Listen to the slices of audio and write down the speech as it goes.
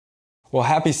Well,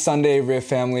 happy Sunday, Riv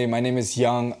family. My name is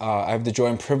Young. I have the joy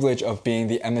and privilege of being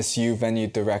the MSU venue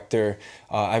director.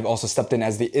 I've also stepped in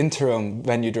as the interim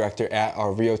venue director at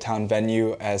our Rio Town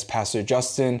venue as Pastor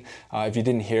Justin. If you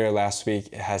didn't hear last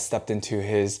week, has stepped into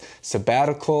his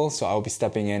sabbatical, so I'll be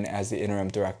stepping in as the interim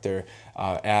director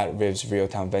at Riv's Rio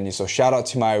Town venue. So shout out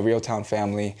to my Rio Town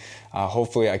family.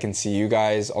 Hopefully I can see you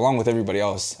guys along with everybody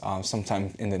else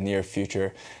sometime in the near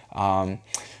future.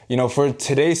 For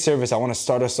today's service, I want to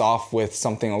start us off with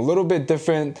something a little bit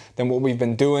different than what we've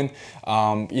been doing.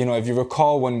 If you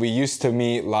recall when we used to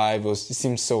meet live, it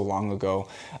seems so long ago,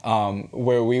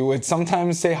 where we would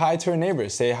sometimes say hi to our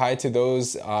neighbors, say hi to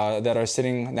those that are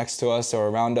sitting next to us or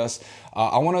around us.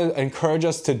 I want to encourage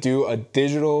us to do a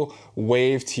digital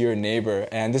wave to your neighbor,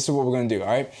 and this is what we're going to do, all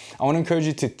right? I want to encourage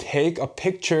you to take a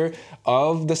picture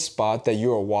of the spot that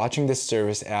you are watching this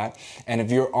service at, and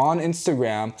if you're on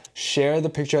Instagram, share the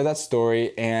picture of that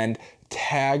story and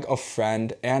tag a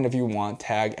friend, and if you want,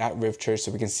 tag at rivchurch so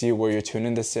we can see where you're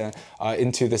tuning this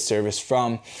into the service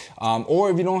from. Or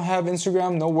if you don't have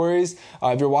Instagram, no worries.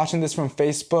 If you're watching this from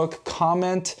Facebook,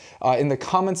 comment in the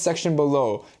comment section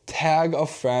below. Tag a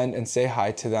friend and say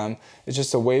hi to them. It's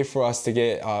just a way for us to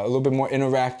get a little bit more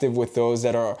interactive with those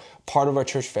that are part of our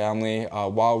church family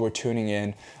while we're tuning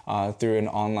in through an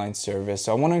online service.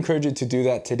 So I want to encourage you to do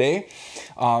that today.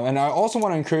 And I also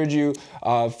want to encourage you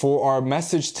for our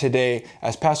message today,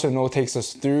 as Pastor Noel takes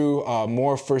us through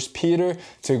more 1 Peter,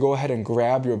 to go ahead and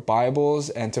grab your Bibles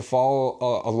and to follow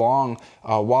along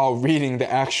while reading the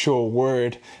actual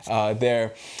word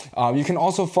there. You can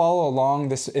also follow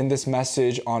along in this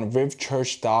message on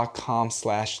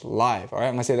rivchurch.com/live. All right,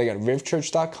 I'm going to say that again,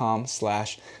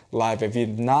 rivchurch.com/live. If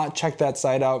you've not checked that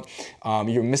site out,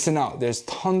 you're missing out. There's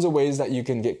tons of ways that you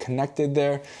can get connected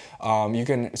there. You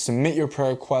can submit your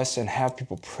prayer requests and have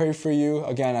people pray for you.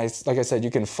 Again, like I said, you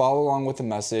can follow along with the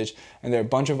message, and there are a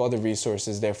bunch of other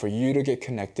resources there for you to get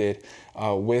connected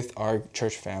with our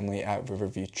church family at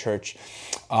Riverview Church.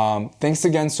 Thanks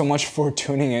again so much for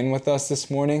tuning in with us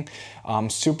this morning. I'm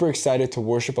super excited to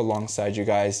worship alongside you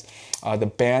guys. The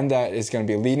band that is going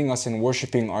to be leading us in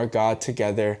worshiping our God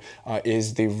together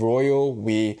is the Royal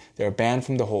We. They're a band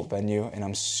from the Holt venue, and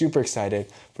I'm super excited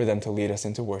for them to lead us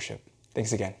into worship.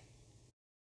 Thanks again.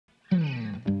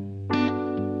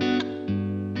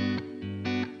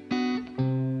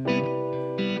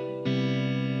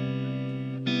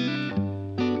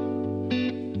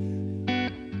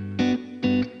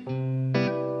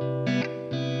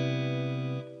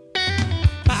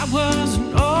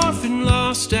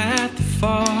 Lost at the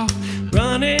fall,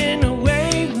 running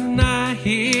away when I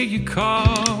hear you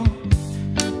call.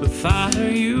 But Father,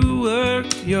 you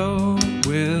work your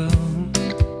will.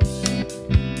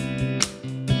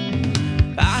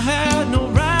 I had no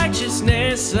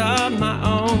righteousness of my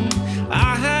own.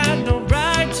 I had no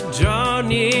right to draw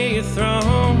near your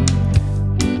throne.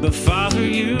 But Father,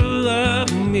 you love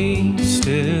me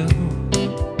still.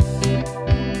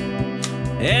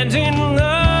 And in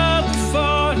love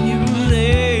for you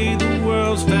lay the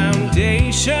world's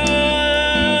foundation.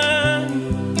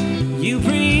 You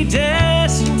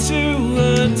predestined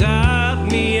to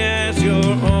adopt me as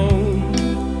your own.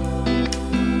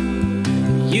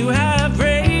 You have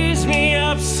raised me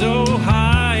up so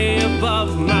high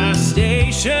above my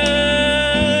station.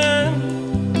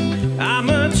 I'm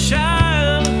a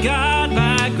child of God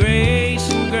by grace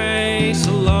and grace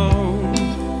alone.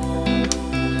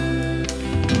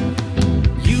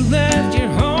 You left your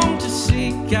home to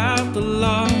seek out the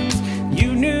lost.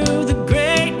 You knew the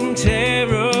great and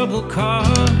terrible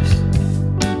cost,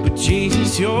 but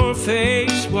Jesus, your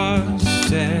face was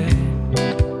set.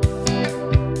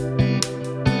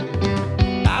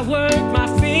 I worked my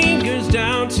fingers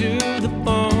down to the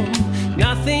bone.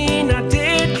 Nothing I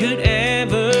did could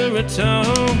ever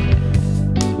atone,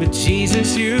 but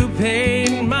Jesus, you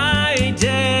paid my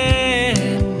debt.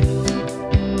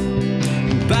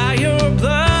 By your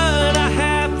blood I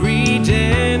have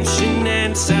redemption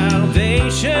and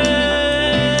salvation.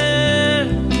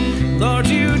 Lord,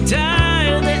 you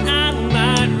died that I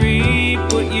might reap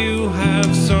what you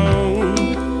have sown,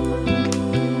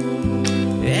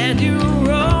 and you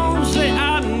rose that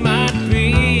I might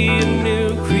be a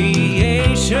new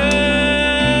creation.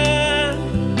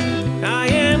 I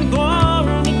am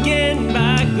born again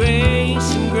by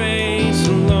grace and grace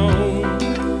alone.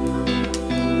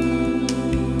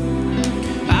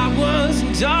 I was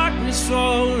in darkness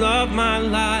all of my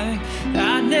life.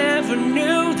 I never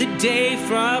knew the day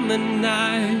from the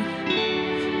night,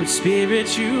 but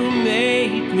Spirit, you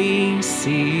made me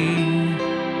see.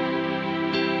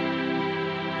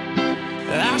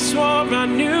 I swore I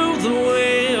knew the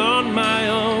way on my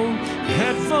own,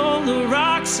 had full all the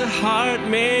rocks, a heart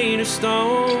made of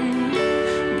stone.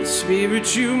 But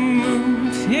Spirit, you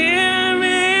move in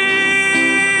me.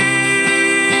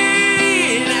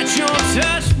 At your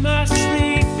touch, my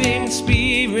sleeping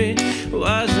spirit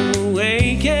was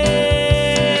awakened.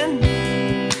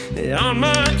 And on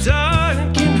my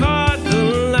darkened heart, the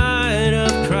light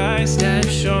of Christ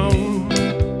has shone.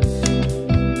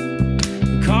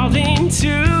 Called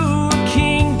into a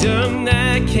kingdom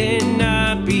that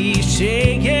cannot be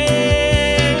shaken.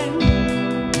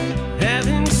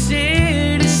 Heaven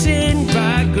citizen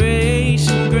by grace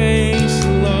and grace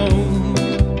alone.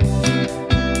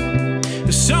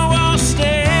 So I'll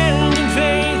stand in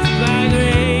faith by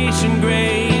grace and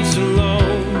grace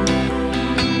alone.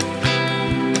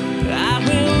 I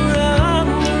will run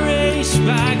the race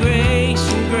by grace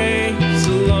and grace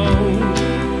alone.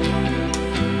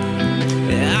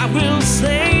 I will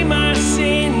slay my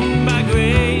sin by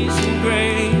grace and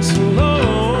grace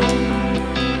alone.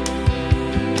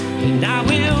 And I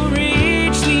will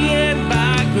reach the end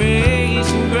by grace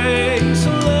and grace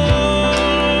alone.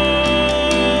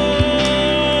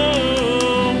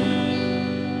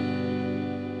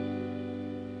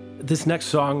 This next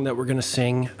song that we're going to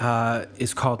sing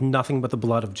is called Nothing But the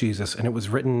Blood of Jesus, and it was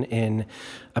written in,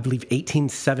 I believe,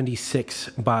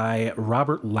 1876 by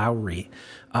Robert Lowry.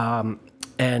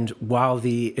 And while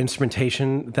the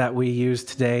instrumentation that we use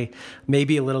today may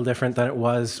be a little different than it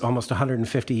was almost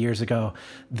 150 years ago,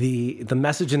 the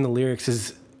message in the lyrics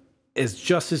is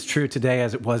just as true today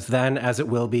as it was then, as it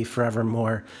will be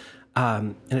forevermore.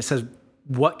 And it says,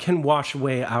 "What can wash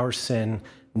away our sin?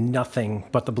 Nothing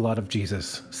but the blood of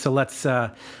Jesus." So let's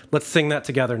sing that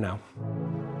together now.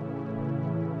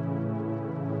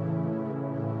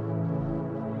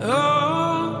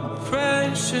 Oh,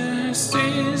 precious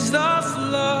is the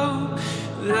flow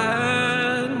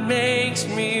that makes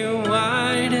me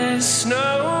white as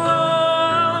snow.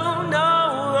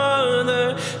 No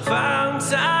other fount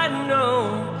I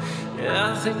know,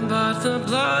 nothing but the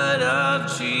blood of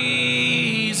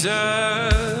Jesus.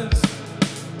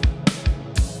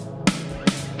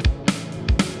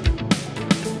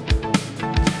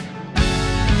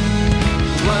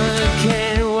 What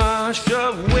can wash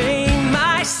away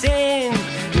my sin?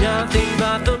 Nothing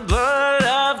but the blood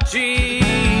of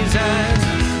Jesus.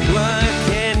 What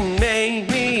can make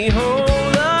me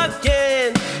whole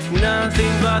again?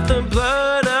 Nothing but the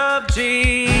blood of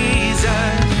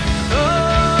Jesus.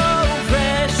 Oh,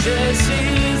 precious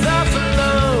is the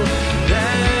flow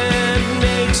that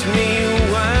makes me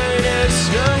white as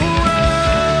snow.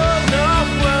 Oh, no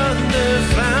wonder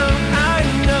found I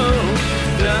know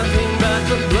nothing but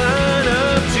the blood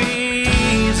of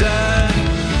Jesus.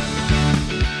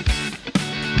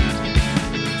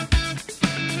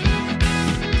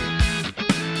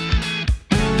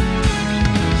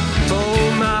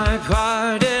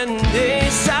 Pardon,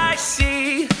 this I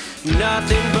see,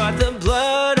 nothing but the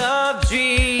blood of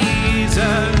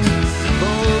Jesus.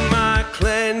 For my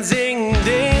cleansing,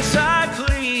 this I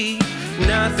plead,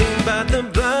 nothing but the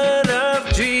blood of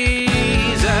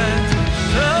Jesus.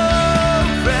 Oh,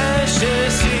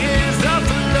 precious is the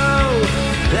flow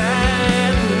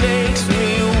that makes me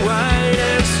white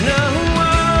as snow.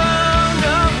 Oh,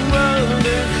 no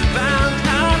wonder found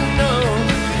I know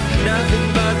nothing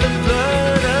but the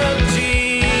blood of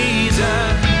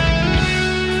Jesus.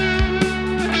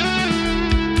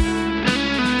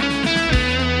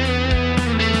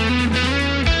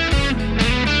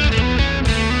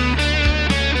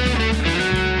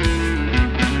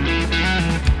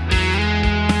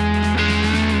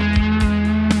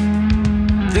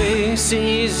 This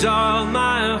is all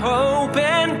my hope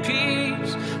and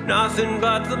peace, nothing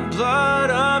but the blood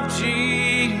of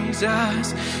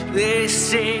Jesus.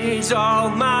 This is all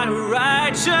my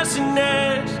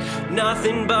righteousness,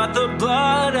 nothing but the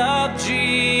blood of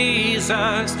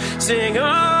Jesus. Sing,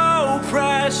 oh,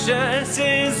 precious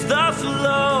is the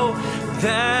flow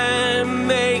that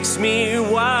makes me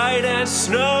white as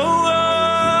snow.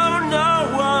 Oh,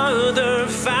 no other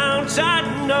fount I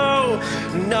know,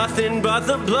 nothing but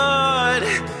the blood.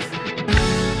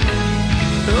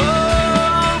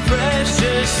 Oh,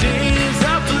 precious is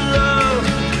the flow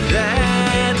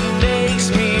that makes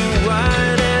me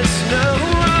white as snow.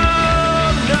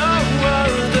 Oh, no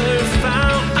other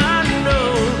fount I know,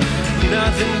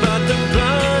 nothing but the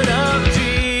blood of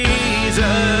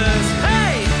Jesus.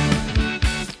 Hey!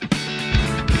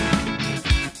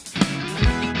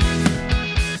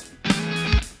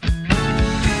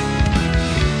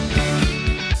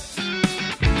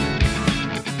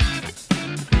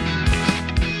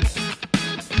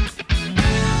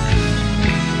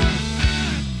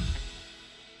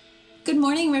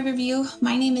 you.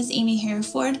 My name is Amy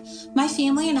Hereford. My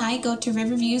family and I go to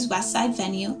Riverview's Westside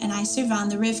venue, and I serve on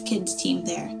the Riv Kids team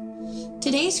there.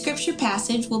 Today's scripture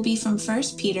passage will be from 1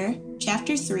 Peter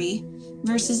chapter 3,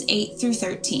 verses 8 through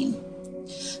 13.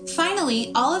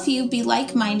 Finally, all of you be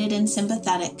like-minded and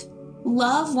sympathetic.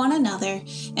 Love one another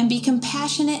and be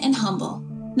compassionate and humble,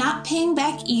 not paying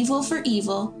back evil for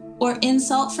evil or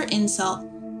insult for insult,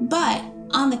 but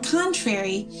on the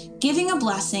contrary, giving a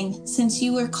blessing, since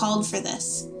you were called for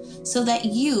this, so that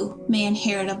you may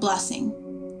inherit a blessing.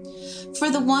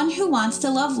 For the one who wants to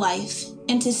love life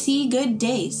and to see good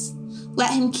days,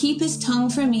 let him keep his tongue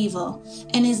from evil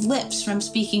and his lips from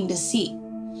speaking deceit,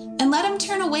 and let him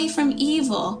turn away from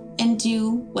evil and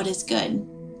do what is good.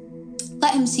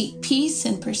 Let him seek peace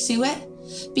and pursue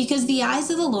it, because the eyes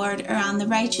of the Lord are on the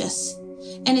righteous,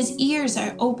 and his ears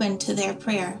are open to their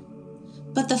prayer.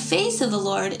 But the face of the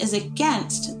Lord is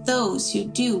against those who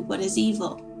do what is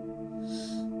evil.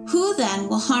 Who then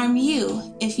will harm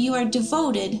you if you are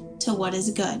devoted to what is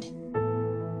good?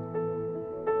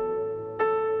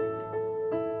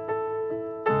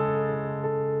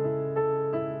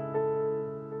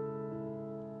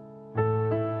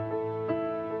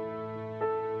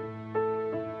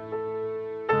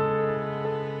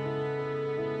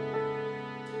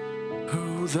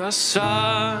 Who the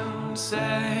sun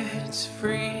sets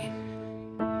free,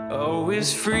 oh,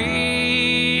 is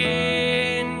free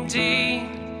indeed.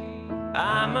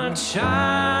 I'm a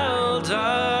child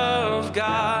of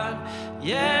God,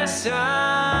 yes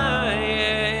I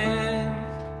am.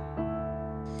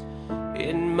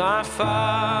 In my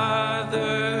Father's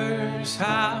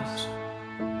house,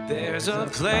 there's a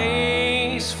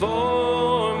place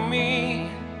for me.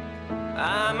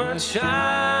 I'm a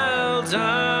child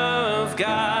of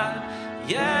God,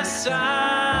 yes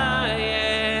I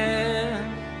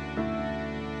am.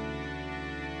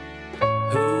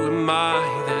 Who am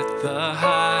I that the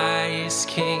highest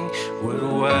King would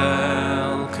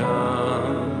welcome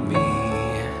me?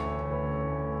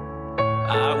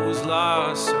 I was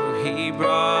lost, so he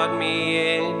brought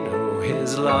me in. Oh,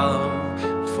 his love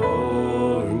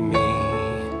for me,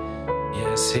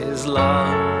 yes, his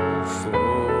love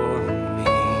for me.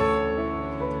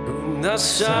 The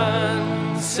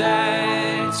sun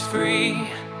sets free,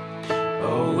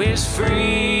 oh, is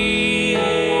free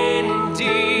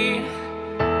indeed.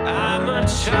 I'm a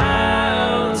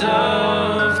child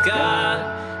of God,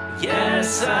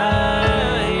 yes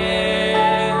I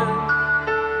am.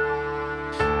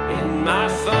 In my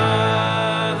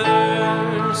Father's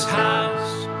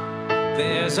house,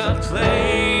 there's a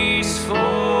place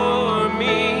for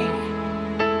me.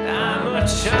 I'm a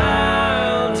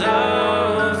child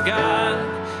of God,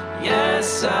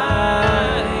 yes I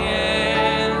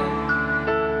am.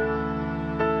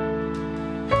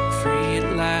 Free at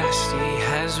last, he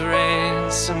has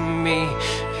ransomed me.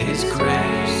 His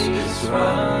grace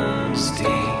runs deep.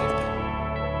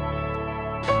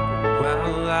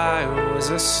 While I was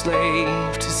a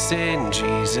slave to sin,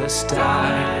 Jesus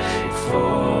died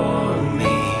for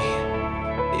me.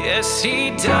 Yes,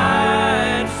 he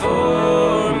died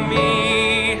for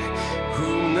me.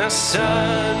 Whom the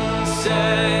Son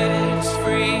sets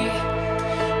free,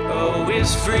 oh,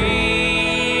 is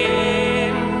free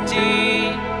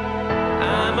indeed.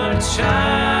 I'm a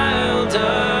child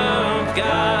of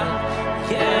God,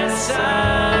 yes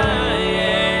I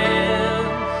am.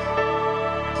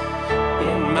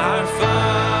 In my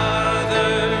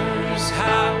Father's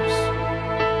house,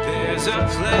 there's a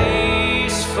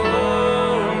place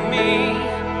for me.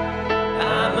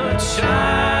 I'm a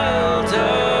child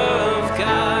of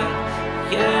God,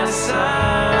 yes I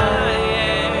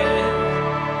am.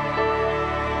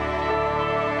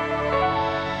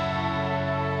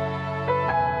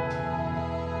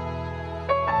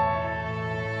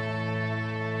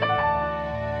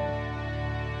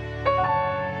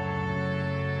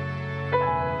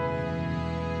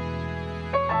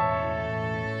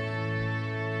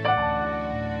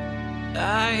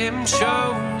 I am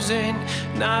chosen,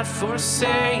 not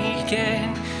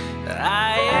forsaken.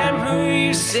 I am who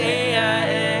you say I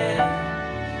am.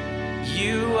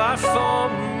 You are for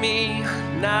me,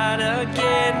 not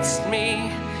against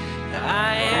me.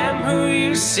 I am who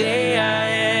you say I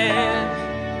am.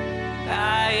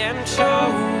 I am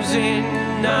chosen,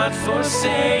 not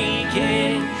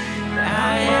forsaken.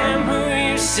 I am who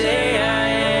you say I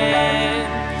am.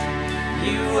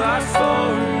 You are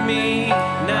for me,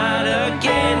 not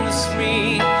against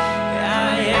me. I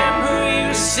am who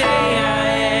you say I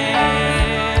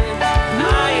am.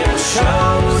 I am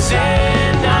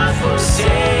chosen, not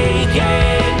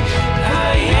forsaken.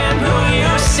 I am who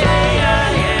you say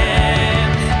I am.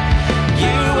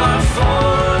 You are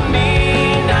for me,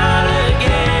 not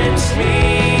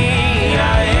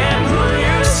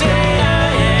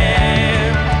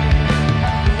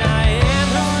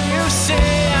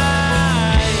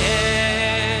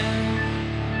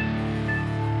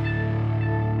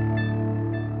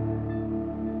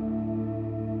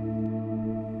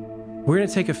We're going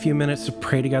to take a few minutes to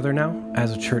pray together now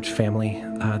as a church family.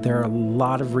 There are a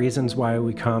lot of reasons why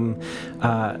we come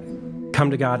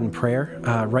to God in prayer.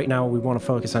 Right now, we want to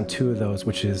focus on two of those,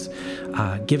 which is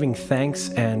giving thanks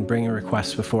and bringing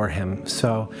requests before Him.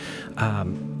 So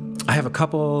I have a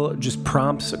couple just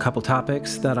prompts, a couple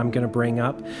topics that I'm going to bring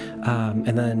up,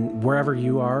 and then wherever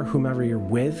you are, whomever you're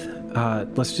with,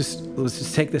 let's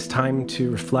just take this time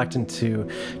to reflect and to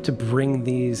bring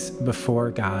these before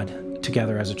God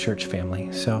together as a church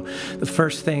family. So the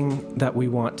first thing that we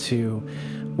want to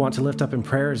lift up in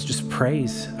prayer is just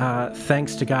praise.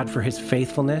 Thanks to God for His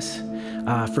faithfulness,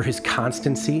 for His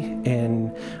constancy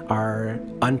in our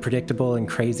unpredictable and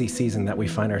crazy season that we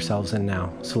find ourselves in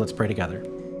now. So let's pray together.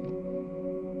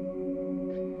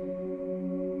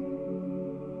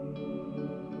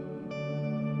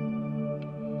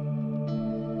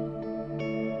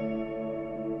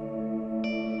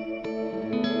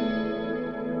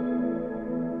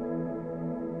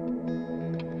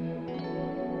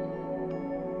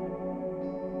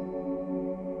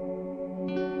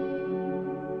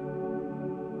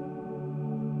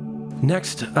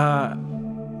 Next,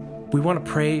 we want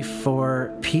to pray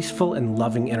for peaceful and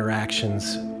loving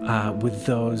interactions with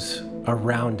those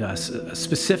around us,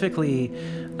 specifically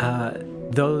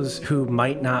those who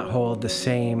might not hold the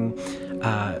same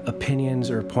opinions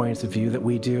or points of view that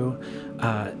we do.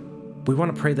 We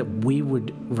want to pray that we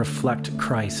would reflect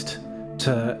Christ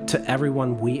to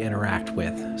everyone we interact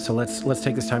with. So let's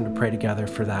take this time to pray together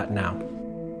for that now.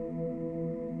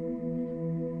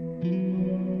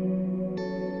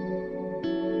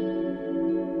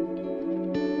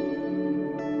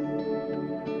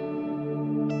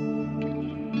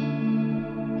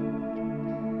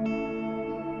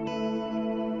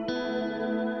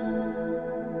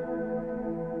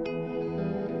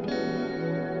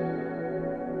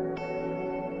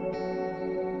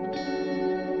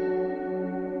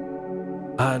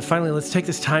 And finally, let's take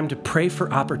this time to pray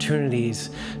for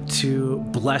opportunities to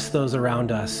bless those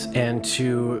around us and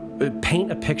to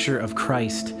paint a picture of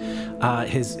Christ,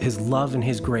 His love and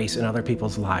His grace in other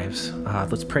people's lives.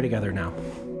 Let's pray together now.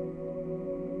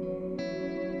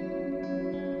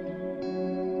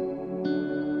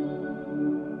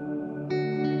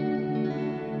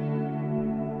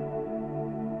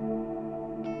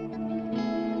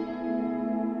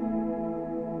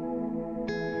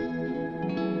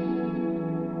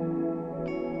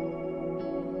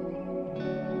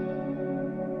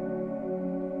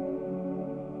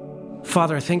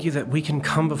 Father, I thank you that we can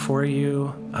come before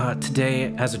you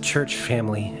today as a church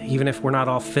family, even if we're not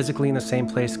all physically in the same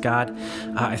place, God.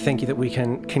 I thank you that we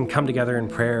can come together in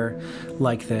prayer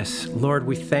like this. Lord,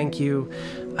 we thank you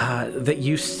that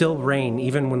you still reign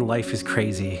even when life is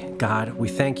crazy. God, we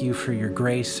thank you for your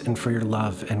grace and for your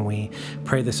love, and we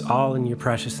pray this all in your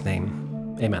precious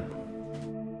name. Amen.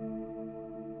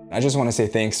 I just want to say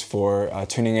thanks for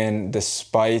tuning in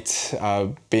despite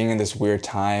being in this weird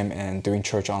time and doing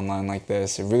church online like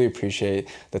this. I really appreciate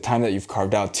the time that you've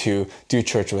carved out to do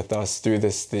church with us through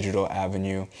this digital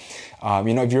avenue.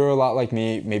 If you're a lot like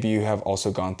me, maybe you have also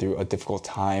gone through a difficult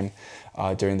time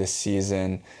during this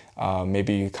season.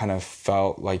 Maybe you kind of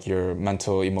felt like your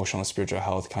mental, emotional, and spiritual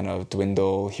health kind of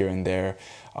dwindle here and there.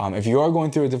 If you are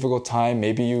going through a difficult time,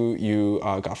 maybe you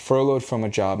got furloughed from a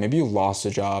job, maybe you lost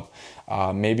a job,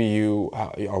 maybe you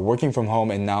are working from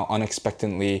home and now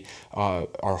unexpectedly are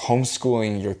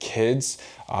homeschooling your kids.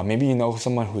 Maybe you know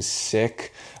someone who's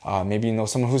sick. Maybe you know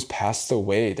someone who's passed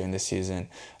away during this season.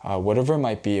 Whatever it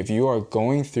might be, if you are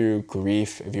going through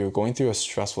grief, if you're going through a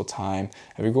stressful time,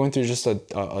 if you're going through just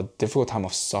a difficult time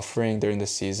of suffering during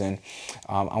this season,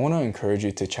 I want to encourage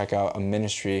you to check out a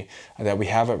ministry that we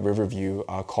have at Riverview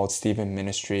called Stephen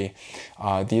Ministry.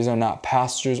 These are not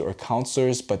pastors or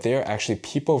counselors, but they are actually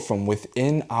people from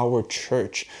within our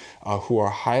church who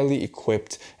are highly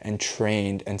equipped and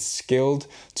trained and skilled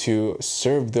to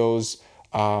serve those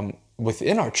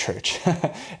within our church.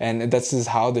 And this is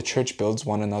how the church builds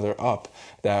one another up.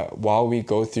 That while we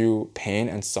go through pain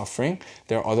and suffering,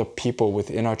 there are other people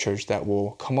within our church that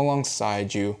will come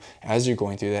alongside you as you're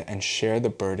going through that and share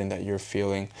the burden that you're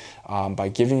feeling by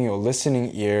giving you a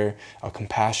listening ear, a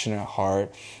compassionate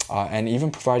heart, and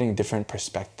even providing different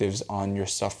perspectives on your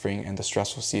suffering and the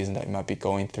stressful season that you might be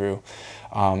going through.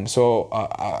 So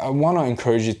I want to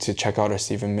encourage you to check out our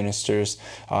Stephen ministers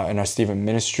and our Stephen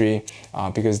ministry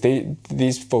because they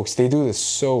these folks, they do this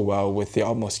so well with the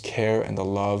utmost care and the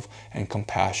love and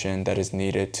compassion that is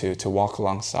needed to walk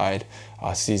alongside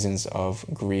seasons of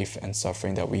grief and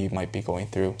suffering that we might be going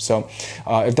through. So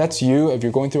if that's you, if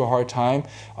you're going through a hard time,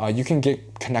 you can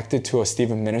get connected to a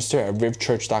Stephen minister at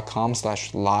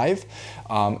rivchurch.com/live.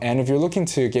 And if you're looking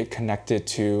to get connected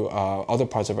to other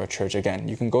parts of our church, again,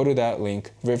 you can go to that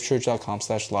link,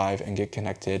 rivchurch.com/live, and get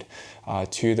connected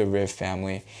to the Riv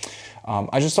family.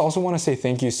 I just also want to say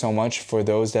thank you so much for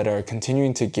those that are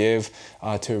continuing to give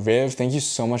to Riv. Thank you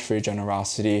so much for your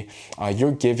generosity.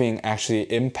 Your giving actually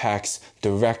impacts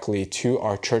directly to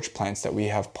our church plants that we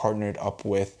have partnered up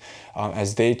with,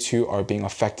 as they too are being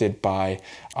affected by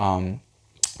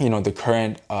the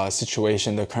current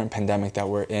situation, the current pandemic that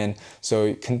we're in.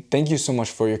 So thank you so much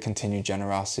for your continued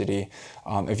generosity.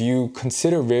 If you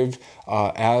consider Riv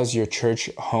as your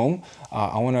church home,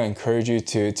 I want to encourage you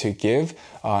to give,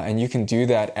 and you can do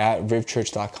that at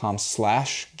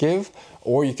rivchurch.com/give,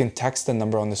 or you can text the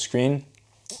number on the screen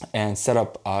and set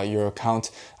up your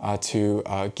account to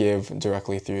give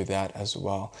directly through that as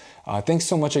well. Thanks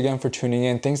so much again for tuning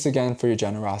in. Thanks again for your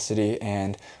generosity,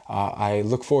 and I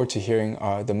look forward to hearing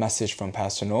the message from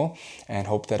Pastor Noel and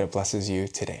hope that it blesses you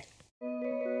today.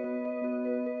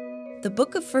 The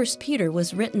book of 1 Peter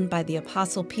was written by the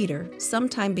Apostle Peter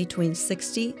sometime between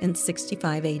 60 and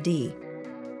 65 AD.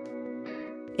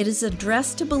 It is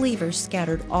addressed to believers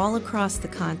scattered all across the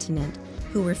continent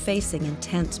who were facing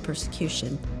intense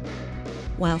persecution.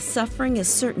 While suffering is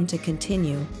certain to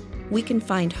continue, we can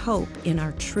find hope in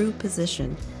our true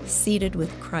position, seated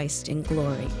with Christ in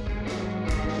glory.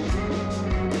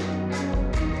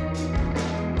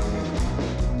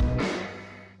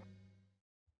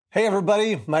 Hey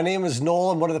everybody, my name is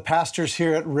Noel. I'm one of the pastors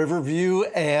here at Riverview,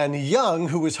 and Young,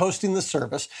 who was hosting the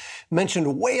service,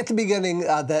 mentioned way at the beginning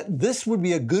that this would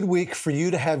be a good week for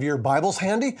you to have your Bibles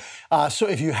handy. So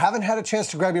if you haven't had a chance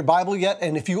to grab your Bible yet,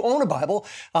 and if you own a Bible,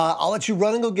 I'll let you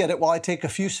run and go get it while I take a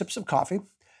few sips of coffee,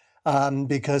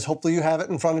 because hopefully you have it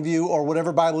in front of you, or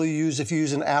whatever Bible you use. If you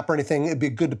use an app or anything, it'd be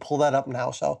good to pull that up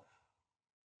now. So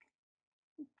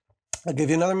I'll give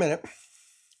you another minute.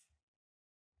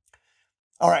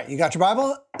 All right, you got your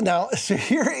Bible? Now, so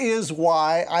here is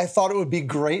why I thought it would be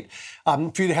great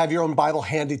for you to have your own Bible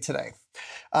handy today.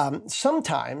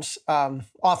 Sometimes,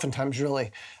 oftentimes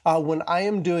really, when I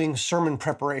am doing sermon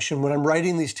preparation, when I'm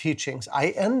writing these teachings, I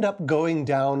end up going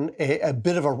down a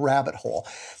bit of a rabbit hole.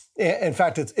 In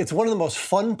fact, it's one of the most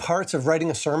fun parts of writing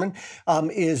a sermon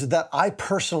is that I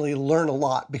personally learn a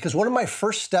lot, because one of my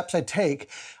first steps I take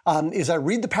is I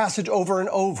read the passage over and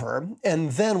over,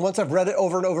 and then once I've read it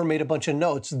over and over, made a bunch of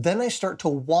notes, then I start to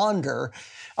wander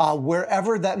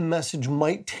wherever that message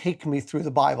might take me through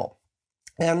the Bible.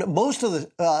 And most of the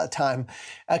time,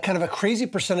 kind of a crazy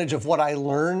percentage of what I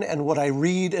learn and what I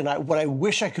read and what I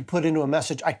wish I could put into a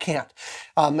message, I can't.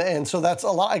 And so that's a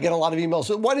lot. I get a lot of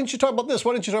emails. Why didn't you talk about this?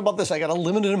 Why didn't you talk about this? I got a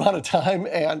limited amount of time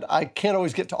and I can't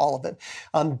always get to all of it.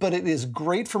 But it is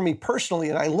great for me personally,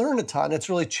 and I learn a ton. It's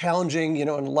really challenging,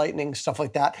 enlightening, stuff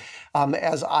like that,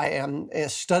 as I am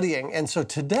studying. And so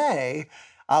today,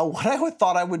 what I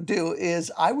thought I would do is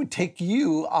I would take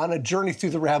you on a journey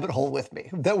through the rabbit hole with me,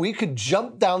 that we could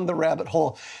jump down the rabbit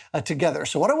hole together.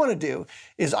 So what I want to do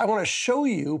is I want to show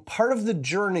you part of the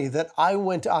journey that I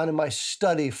went on in my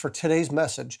study for today's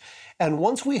message. And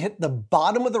once we hit the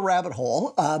bottom of the rabbit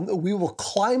hole, we will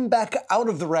climb back out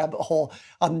of the rabbit hole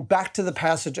back to the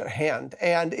passage at hand.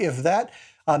 And if that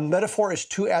metaphor is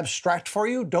too abstract for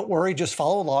you, don't worry, just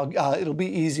follow along. It'll be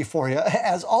easy for you.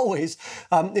 As always,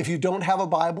 if you don't have a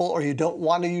Bible or you don't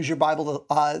want to use your Bible,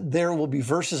 there will be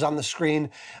verses on the screen.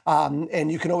 And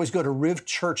you can always go to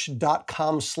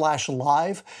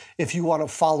rivchurch.com/live if you want to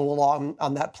follow along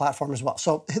on that platform as well.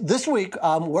 So this week,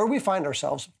 where we find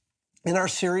ourselves in our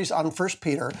series on 1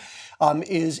 Peter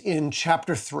is in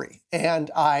chapter 3.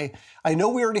 And I know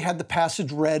we already had the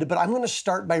passage read, but I'm going to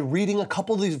start by reading a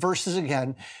couple of these verses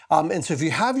again. And so if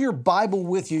you have your Bible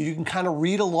with you, you can kind of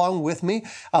read along with me.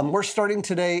 We're starting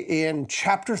today in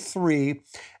chapter 3,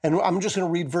 and I'm just going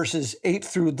to read verses 8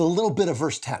 through the little bit of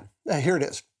verse 10. Here it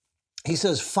is. He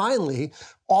says, "Finally,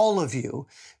 all of you,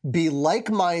 be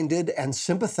like-minded and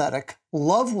sympathetic,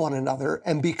 love one another,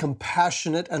 and be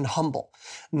compassionate and humble,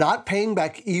 not paying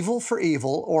back evil for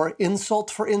evil or insult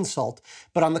for insult,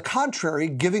 but on the contrary,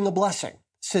 giving a blessing,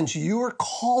 since you are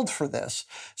called for this,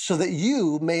 so that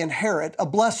you may inherit a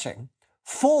blessing.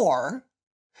 For..."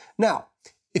 Now,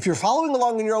 if you're following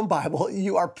along in your own Bible,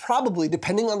 you are probably,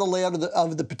 depending on the layout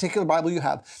of the particular Bible you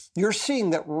have, you're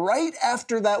seeing that right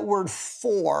after that word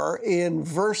 "for" in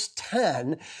verse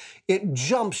 10, it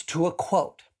jumps to a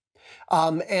quote.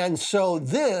 And so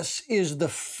this is the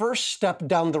first step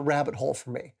down the rabbit hole for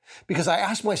me, because I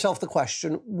asked myself the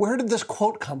question, where did this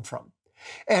quote come from?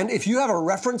 And if you have a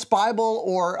reference Bible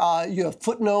or you have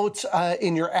footnotes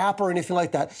in your app or anything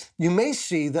like that, you may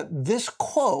see that this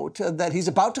quote that he's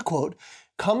about to quote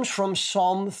comes from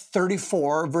Psalm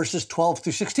 34, verses 12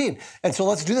 through 16. And so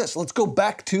let's do this. Let's go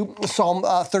back to Psalm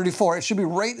 34. It should be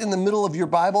right in the middle of your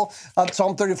Bible.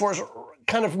 Psalm 34 is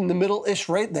kind of in the middle-ish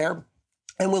right there.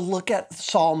 And we'll look at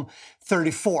Psalm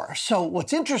 34. So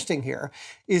what's interesting here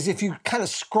is if you kind of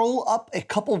scroll up a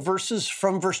couple verses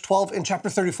from verse 12 in chapter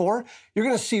 34, you're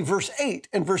going to see verse 8.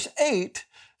 And verse 8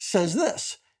 says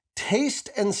this, "Taste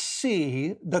and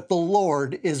see that the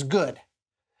Lord is good."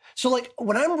 So like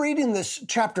when I'm reading this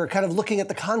chapter, kind of looking at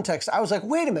the context, I was like,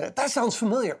 wait a minute, that sounds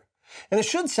familiar. And it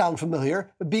should sound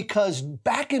familiar because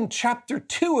back in chapter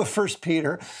 2 of 1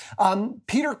 Peter,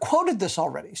 Peter quoted this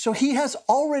already. So he has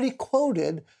already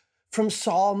quoted from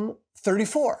Psalm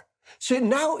 34. So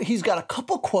now he's got a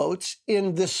couple quotes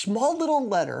in this small little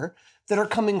letter that are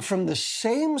coming from the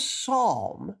same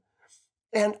psalm.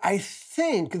 And I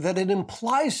think that it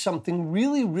implies something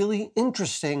really, really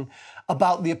interesting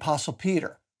about the Apostle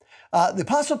Peter. The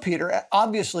Apostle Peter,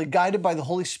 obviously guided by the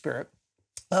Holy Spirit,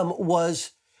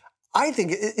 I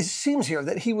think it seems here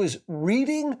that he was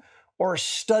reading or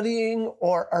studying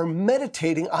or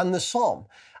meditating on this psalm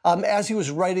as he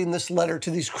was writing this letter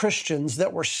to these Christians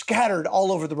that were scattered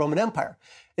all over the Roman Empire.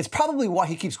 It's probably why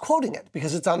he keeps quoting it,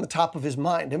 because it's on the top of his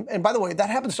mind. And by the way, that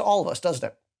happens to all of us, doesn't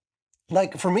it?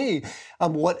 Like for me,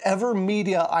 whatever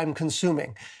media I'm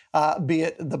consuming, be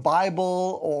it the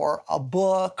Bible or a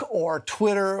book or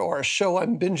Twitter or a show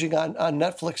I'm binging on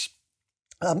Netflix,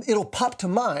 it'll pop to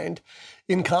mind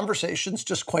in conversations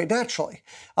just quite naturally.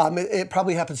 It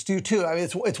probably happens to you too. I mean,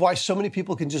 it's why so many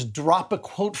people can just drop a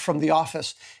quote from The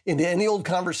Office into any old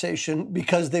conversation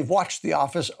because they've watched The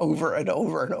Office over and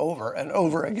over and over and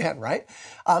over again, right?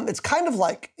 It's kind of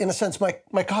like, in a sense,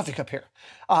 my coffee cup here.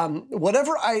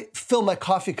 Whatever I fill my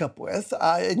coffee cup with,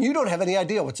 and you don't have any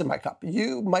idea what's in my cup.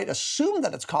 You might assume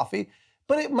that it's coffee,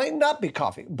 but it might not be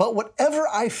coffee. But whatever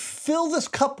I fill this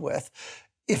cup with,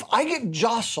 if I get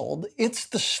jostled, it's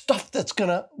the stuff that's going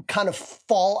to kind of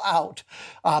fall out.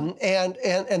 And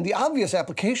the obvious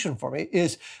application for me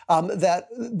is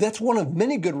that's one of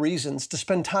many good reasons to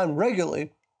spend time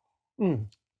regularly in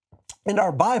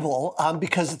our Bible,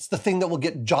 because it's the thing that will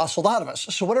get jostled out of us.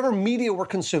 So whatever media we're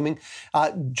consuming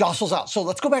jostles out. So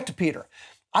let's go back to Peter.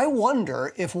 I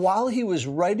wonder if while he was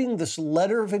writing this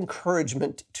letter of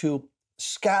encouragement to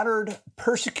scattered,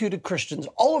 persecuted Christians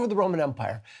all over the Roman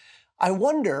Empire, I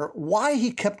wonder why he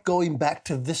kept going back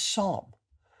to this psalm.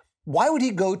 Why would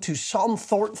he go to Psalm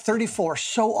 34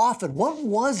 so often? What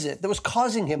was it that was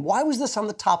causing him? Why was this on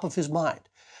the top of his mind?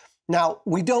 Now,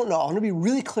 we don't know. I want to be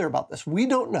really clear about this. We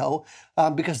don't know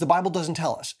because the Bible doesn't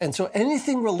tell us. And so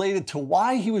anything related to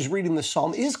why he was reading this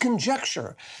psalm is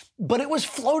conjecture, but it was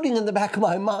floating in the back of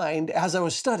my mind as I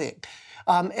was studying.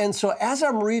 And so as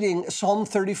I'm reading Psalm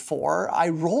 34, I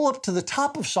roll up to the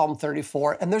top of Psalm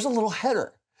 34, and there's a little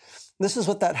header. This is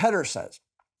what that header says.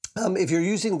 If you're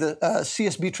using the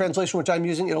CSB translation, which I'm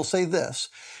using, it'll say this.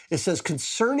 It says,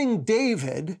 "Concerning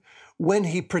David, when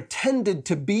he pretended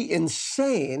to be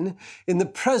insane in the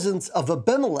presence of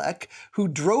Abimelech, who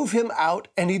drove him out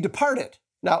and he departed."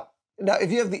 Now,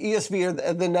 if you have the ESV or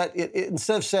the net,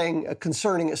 instead of saying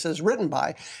concerning, it says written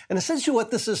by. And essentially what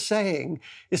this is saying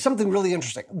is something really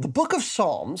interesting. The book of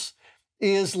Psalms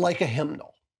is like a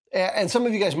hymnal. And some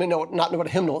of you guys may not know what a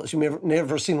hymnal is. You may have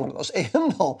never seen one of those. A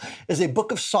hymnal is a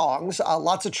book of songs.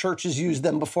 Lots of churches used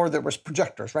them before there was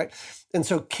projectors, right? And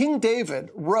so King David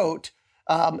wrote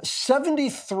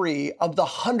 73 of the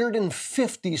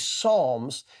 150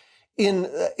 psalms in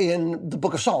the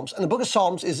book of Psalms. And the book of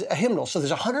Psalms is a hymnal. So there's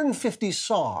 150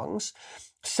 songs.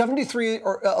 73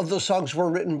 of those songs were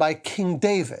written by King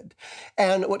David.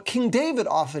 And what King David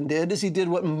often did is he did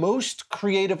what most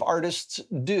creative artists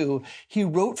do. He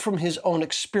wrote from his own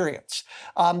experience.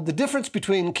 The difference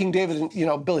between King David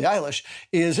and, Billie Eilish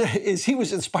is he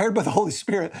was inspired by the Holy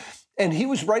Spirit. And he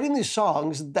was writing these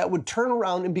songs that would turn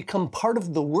around and become part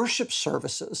of the worship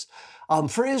services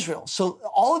for Israel. So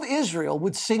all of Israel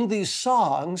would sing these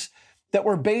songs that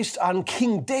were based on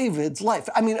King David's life.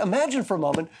 I mean, imagine for a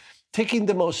moment taking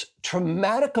the most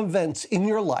traumatic events in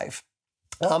your life,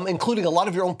 including a lot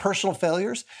of your own personal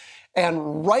failures,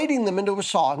 and writing them into a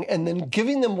song and then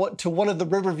giving them to one of the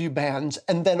Riverview bands,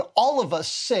 and then all of us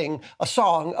sing a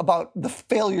song about the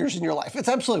failures in your life. It's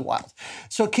absolutely wild.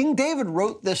 So King David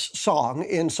wrote this song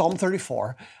in Psalm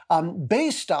 34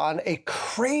 based on a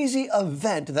crazy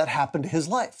event that happened to his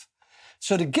life.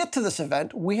 So to get to this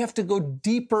event, we have to go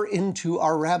deeper into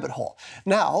our rabbit hole.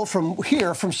 Now, from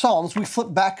here, from Psalms, we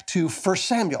flip back to 1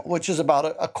 Samuel, which is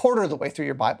about a quarter of the way through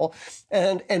your Bible.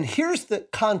 And here's the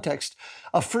context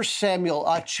of 1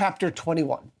 Samuel chapter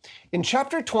 21. In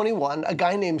chapter 21, a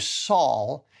guy named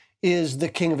Saul is the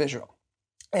king of Israel.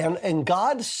 And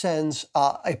God sends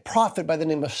a prophet by the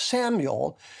name of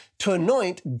Samuel to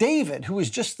anoint David, who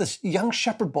was just this young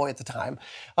shepherd boy at the time,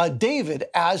 David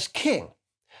as king.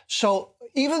 So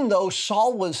even though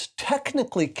Saul was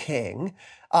technically king,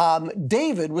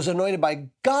 David was anointed by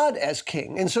God as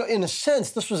king. And so in a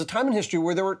sense, this was a time in history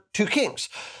where there were two kings.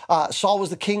 Saul was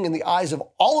the king in the eyes of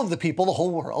all of the people, the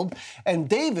whole world, and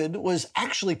David was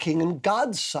actually king in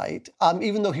God's sight,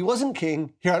 even though he wasn't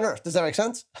king here on earth. Does that make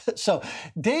sense? So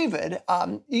David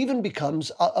even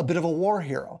becomes a bit of a war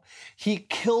hero. He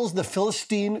kills the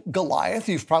Philistine Goliath.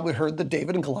 You've probably heard the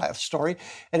David and Goliath story.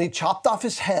 And he chopped off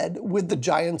his head with the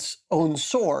giant's own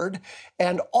sword.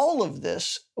 And all of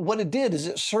this, what it did is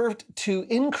it served to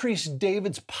increase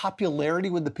David's popularity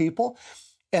with the people.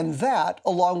 And that,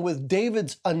 along with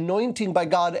David's anointing by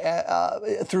God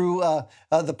through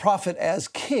the prophet as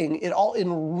king, it all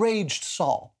enraged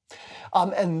Saul.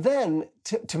 And then,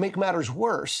 to make matters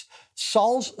worse,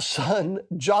 Saul's son,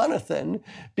 Jonathan,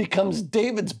 becomes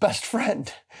David's best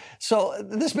friend. So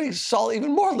this makes Saul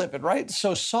even more livid, right?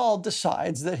 So Saul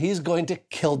decides that he's going to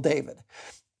kill David.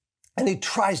 And he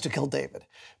tries to kill David.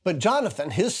 But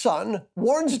Jonathan, his son,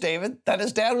 warns David that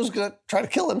his dad was going to try to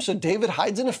kill him. So David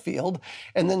hides in a field.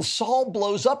 And then Saul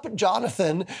blows up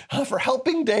Jonathan for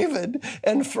helping David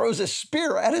and throws a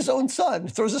spear at his own son,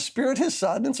 throws a spear at his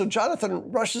son. And so Jonathan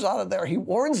rushes out of there. He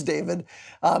warns David.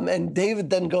 And David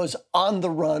then goes on the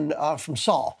run from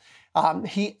Saul.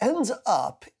 He ends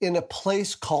up in a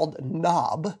place called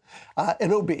Nob,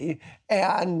 N-O-B,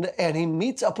 and he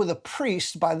meets up with a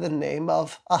priest by the name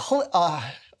of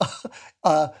Ahimelech.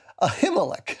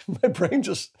 My brain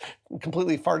just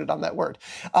completely farted on that word.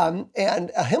 And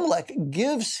Ahimelech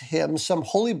gives him some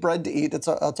holy bread to eat. It's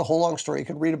a whole long story. You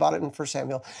can read about it in 1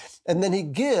 Samuel. And then he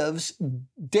gives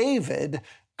David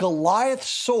Goliath's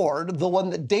sword, the one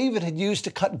that David had used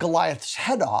to cut Goliath's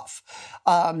head off.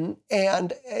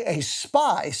 And a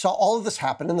spy saw all of this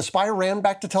happen, and the spy ran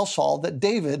back to tell Saul that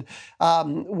David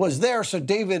was there. So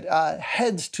David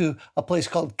heads to a place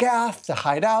called Gath to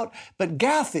hide out. But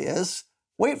Gath is,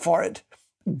 wait for it,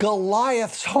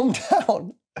 Goliath's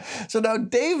hometown. So now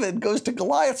David goes to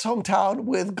Goliath's hometown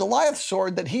with Goliath's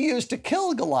sword that he used to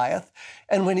kill Goliath.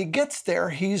 And when he gets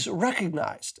there, he's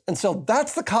recognized. And so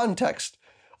that's the context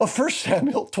of 1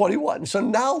 Samuel 21. So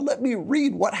now let me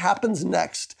read what happens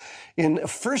next in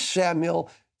 1 Samuel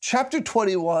chapter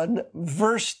 21,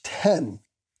 verse 10.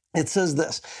 It says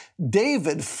this: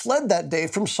 David fled that day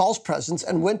from Saul's presence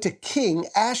and went to King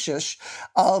Achish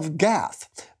of Gath.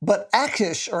 But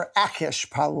Achish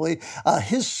probably,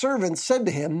 his servant said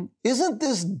to him, "Isn't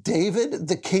this David,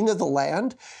 the king of the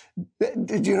land?"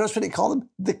 Did you notice what he called him?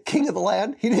 The king of the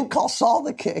land? He didn't call Saul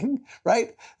the king,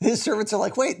 right? His servants are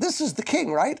like, wait, this is the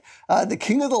king, right? The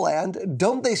king of the land.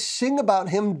 Don't they sing about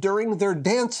him during their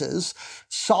dances?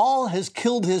 Saul has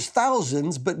killed his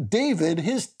thousands, but David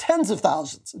his tens of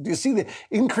thousands. Do you see the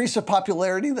increase of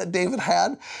popularity that David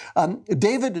had?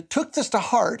 David took this to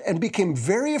heart and became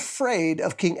very afraid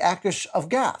of King Achish of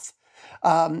Gath.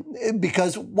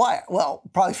 Because why? Well,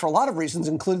 probably for a lot of reasons,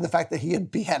 including the fact that he had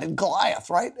beheaded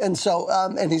Goliath, right? And so,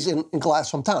 and he's in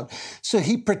Goliath's hometown. So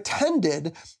he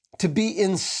pretended to be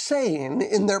insane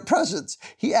in their presence.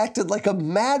 He acted like a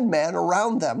madman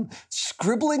around them,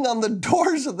 scribbling on the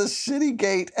doors of the city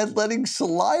gate and letting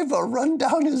saliva run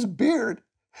down his beard.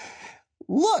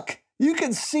 Look, you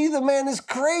can see the man is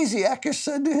crazy, Achish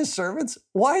said to his servants.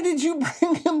 Why did you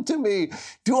bring him to me?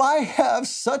 Do I have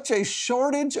such a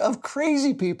shortage of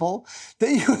crazy people that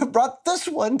you have brought this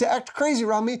one to act crazy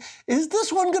around me? Is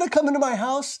this one going to come into my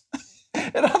house?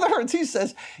 In other words, he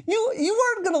says, you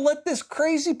aren't going to let this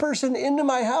crazy person into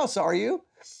my house, are you?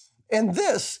 And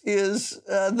this is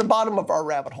the bottom of our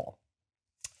rabbit hole.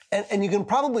 And you can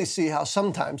probably see how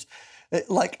sometimes,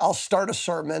 like, I'll start a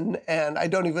sermon and I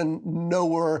don't even know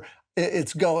where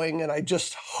it's going, and I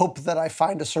just hope that I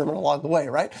find a sermon along the way,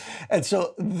 right? And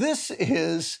so this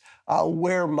is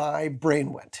where my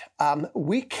brain went.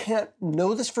 We can't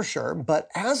know this for sure, but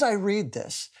as I read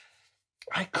this,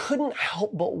 I couldn't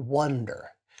help but wonder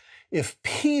if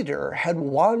Peter had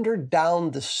wandered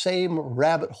down the same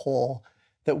rabbit hole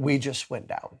that we just went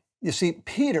down. You see,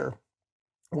 Peter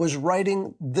was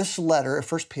writing this letter,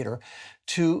 1 Peter,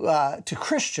 to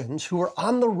Christians who were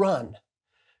on the run,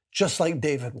 just like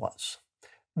David was.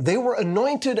 They were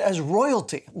anointed as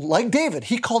royalty, like David.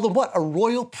 He called them what? A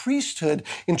royal priesthood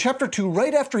in chapter 2,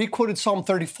 right after he quoted Psalm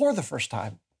 34 the first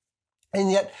time.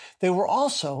 And yet they were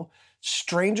also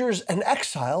strangers and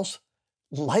exiles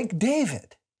like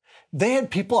David. They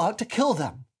had people out to kill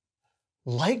them,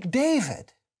 like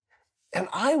David. And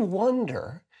I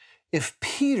wonder if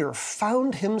Peter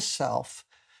found himself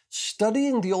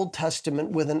studying the Old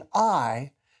Testament with an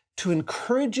eye to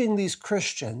encouraging these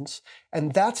Christians,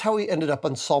 and that's how he ended up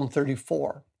on Psalm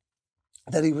 34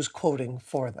 that he was quoting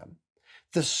for them.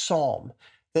 This psalm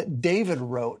that David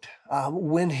wrote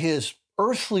when his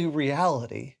earthly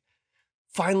reality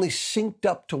finally synced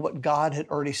up to what God had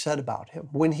already said about him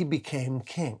when he became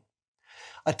king.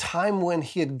 A time when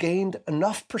he had gained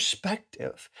enough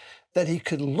perspective that he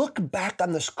could look back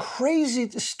on this crazy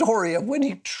story of when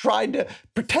he tried to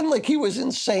pretend like he was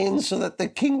insane so that the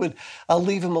king would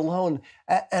leave him alone.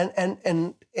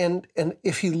 And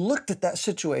if he looked at that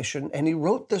situation and he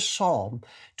wrote this psalm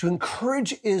to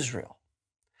encourage Israel.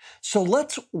 So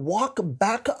let's walk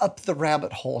back up the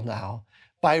rabbit hole now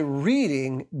by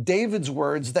reading David's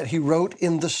words that he wrote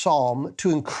in the psalm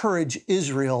to encourage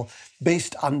Israel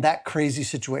based on that crazy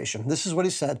situation. This is what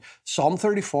he said, Psalm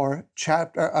 34,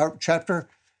 chapter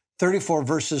 34,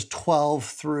 verses 12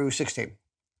 through 16.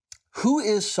 Who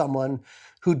is someone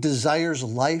who desires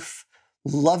life,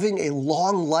 loving a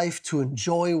long life to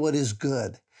enjoy what is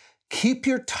good? Keep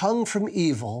your tongue from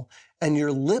evil and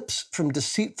your lips from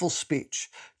deceitful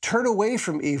speech. Turn away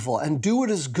from evil and do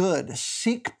what is good.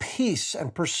 Seek peace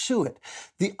and pursue it.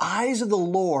 The eyes of the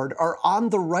Lord are on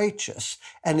the righteous,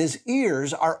 and his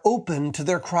ears are open to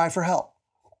their cry for help.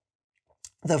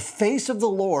 The face of the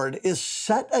Lord is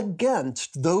set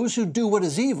against those who do what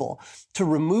is evil, to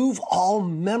remove all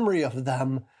memory of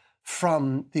them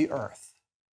from the earth.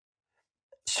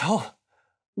 So,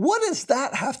 what does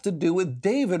that have to do with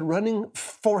David running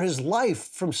for his life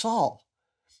from Saul?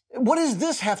 What does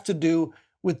this have to do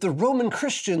with the Roman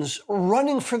Christians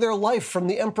running for their life from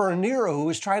the Emperor Nero, who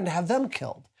was trying to have them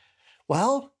killed?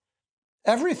 Well,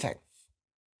 everything.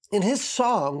 In his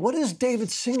song, what is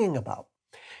David singing about?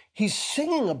 He's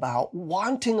singing about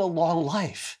wanting a long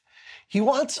life. He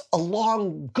wants a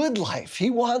long, good life. He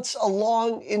wants a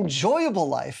long, enjoyable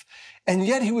life. And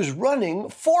yet he was running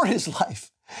for his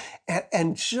life.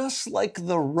 And just like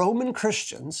the Roman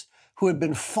Christians who had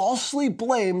been falsely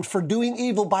blamed for doing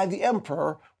evil by the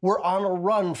emperor were on a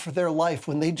run for their life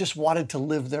when they just wanted to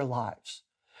live their lives.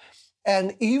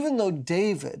 And even though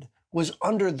David was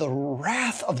under the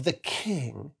wrath of the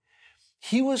king,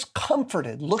 he was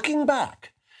comforted, looking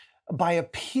back, by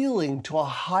appealing to a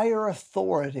higher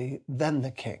authority than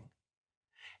the king.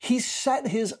 He set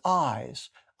his eyes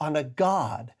on a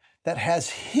God that has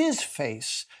his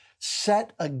face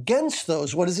set against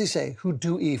those, what does he say, who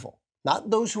do evil.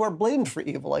 Not those who are blamed for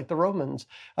evil like the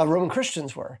Roman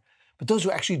Christians were, but those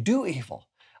who actually do evil.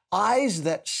 Eyes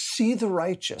that see the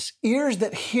righteous, ears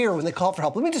that hear when they call for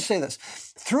help. Let me just say this.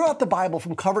 Throughout the Bible,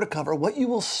 from cover to cover, what you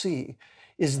will see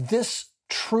is this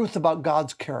truth about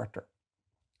God's character.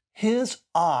 His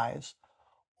eyes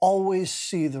always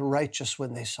see the righteous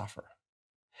when they suffer.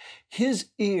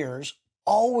 His ears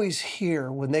always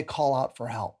hear when they call out for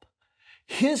help.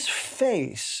 His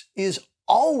face is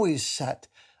always set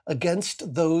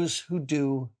against those who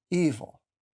do evil.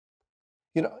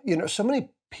 You know, so many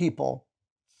people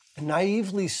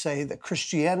naively say that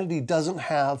Christianity doesn't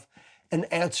have an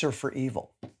answer for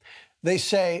evil. They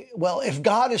say, well, if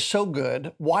God is so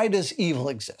good, why does evil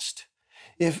exist?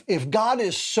 If God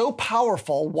is so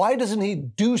powerful, why doesn't he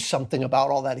do something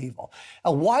about all that evil?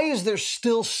 And why is there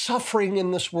still suffering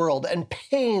in this world and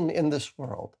pain in this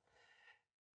world?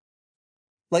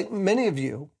 Like many of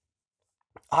you,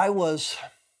 I was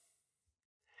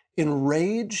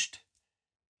enraged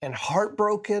and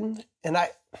heartbroken, and I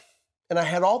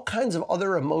had all kinds of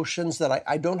other emotions that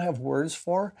I don't have words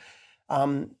for.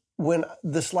 When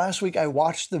this last week I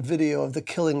watched the video of the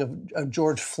killing of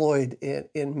George Floyd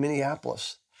in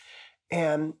Minneapolis,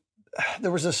 and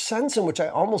there was a sense in which I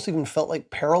almost even felt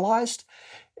like paralyzed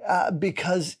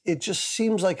because it just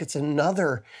seems like it's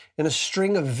another in a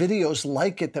string of videos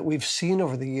like it that we've seen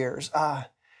over the years.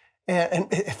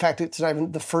 And in fact, it's not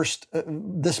even the first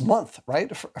this month,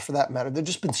 right? For that matter, there've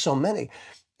just been so many.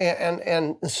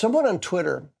 And someone on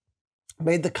Twitter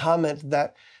made the comment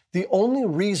that the only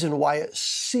reason why it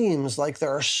seems like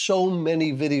there are so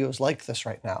many videos like this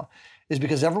right now is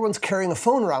because everyone's carrying a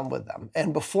phone around with them.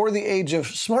 And before the age of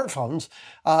smartphones,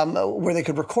 where they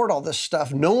could record all this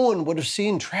stuff, no one would have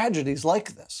seen tragedies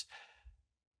like this.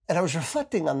 And I was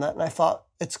reflecting on that, and I thought,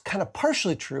 it's kind of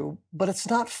partially true, but it's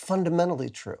not fundamentally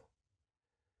true.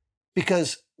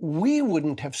 because we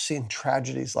wouldn't have seen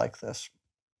tragedies like this.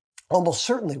 Almost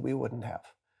certainly we wouldn't have,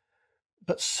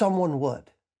 but someone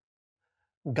would.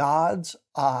 God's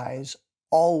eyes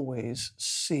always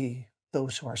see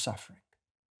those who are suffering.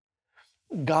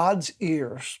 God's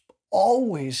ears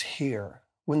always hear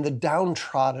when the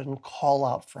downtrodden call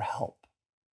out for help.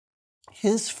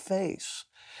 His face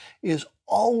is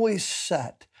always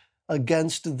set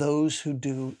against those who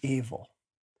do evil.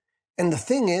 And the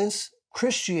thing is,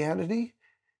 Christianity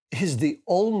is the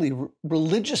only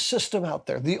religious system out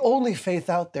there, the only faith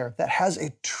out there that has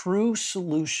a true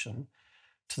solution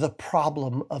to the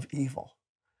problem of evil.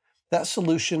 That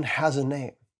solution has a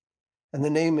name, and the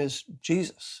name is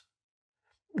Jesus.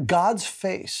 God's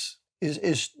face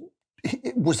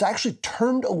was actually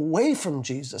turned away from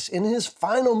Jesus in his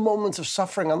final moments of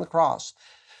suffering on the cross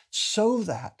so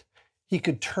that he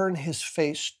could turn his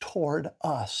face toward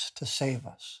us to save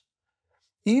us.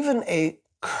 Even a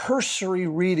cursory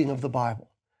reading of the Bible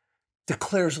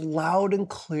declares loud and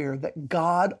clear that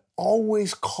God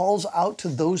always calls out to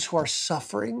those who are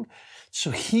suffering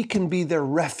so he can be their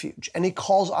refuge. And he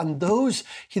calls on those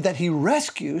that he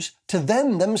rescues to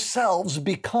then themselves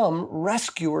become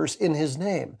rescuers in his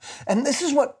name. And this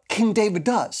is what King David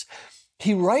does.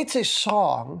 He writes a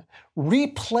song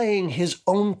replaying his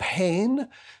own pain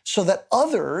so that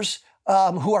others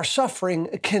who are suffering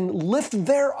can lift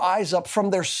their eyes up from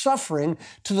their suffering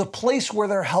to the place where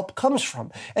their help comes from.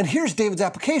 And here's David's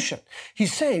application.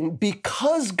 He's saying,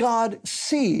 because God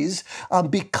sees,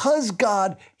 because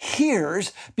God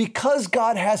hears, because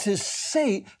God has his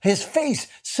face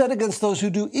set against those who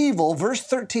do evil, verse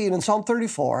 13 in Psalm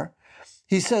 34,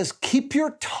 he says, keep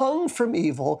your tongue from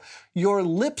evil, your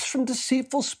lips from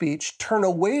deceitful speech, turn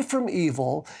away from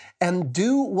evil, and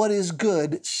do what is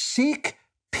good, seek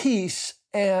peace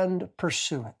and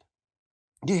pursue it.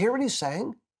 Do you hear what he's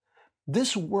saying?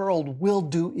 This world will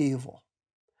do evil.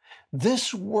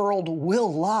 This world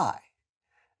will lie,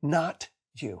 not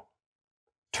you.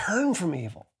 Turn from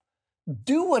evil.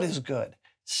 Do what is good.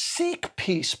 Seek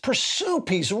peace. Pursue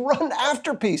peace. Run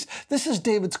after peace. This is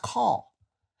David's call.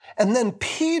 And then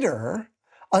Peter,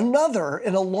 another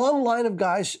in a long line of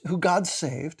guys who God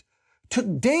saved,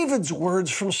 took David's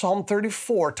words from Psalm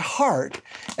 34 to heart,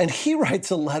 and he writes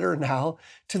a letter now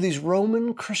to these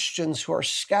Roman Christians who are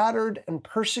scattered and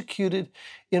persecuted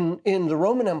in the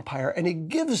Roman Empire, and he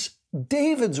gives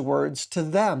David's words to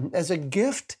them as a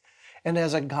gift and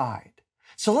as a guide.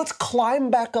 So let's climb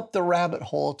back up the rabbit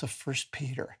hole to 1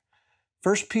 Peter.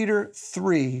 1 Peter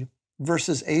 3,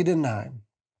 verses 8 and 9.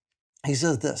 He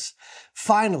says this,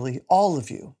 finally, all of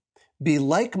you, be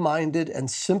like-minded and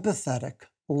sympathetic,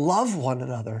 love one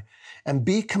another, and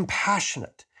be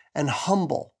compassionate and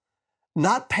humble,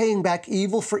 not paying back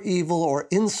evil for evil or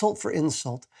insult for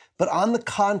insult, but on the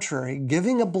contrary,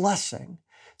 giving a blessing,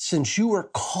 since you were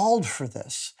called for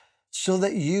this, so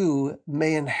that you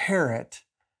may inherit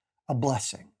a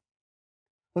blessing.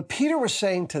 What Peter was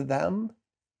saying to them,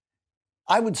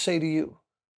 I would say to you,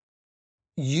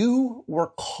 you were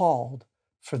called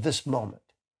for this moment.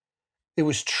 It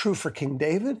was true for King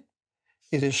David.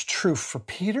 It is true for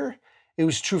Peter. It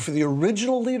was true for the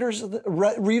original readers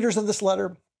of this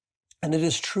letter, and it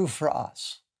is true for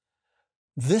us.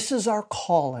 This is our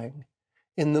calling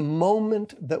in the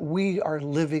moment that we are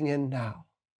living in now,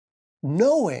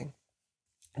 knowing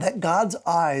that God's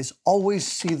eyes always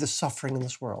see the suffering in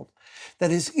this world,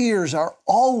 that his ears are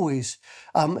always,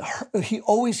 he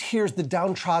always hears the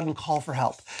downtrodden call for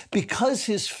help, because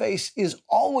his face is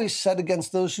always set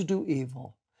against those who do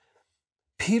evil.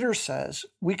 Peter says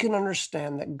we can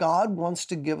understand that God wants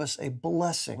to give us a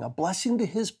blessing to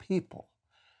his people,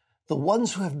 the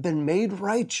ones who have been made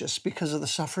righteous because of the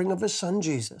suffering of his son,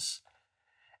 Jesus.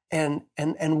 And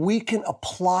we can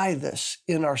apply this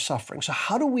in our suffering. So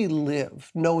how do we live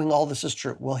knowing all this is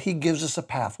true? Well, he gives us a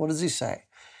path. What does he say?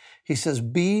 He says,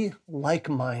 be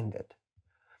like-minded.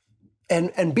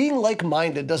 And being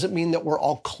like-minded doesn't mean that we're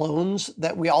all clones,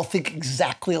 that we all think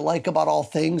exactly alike about all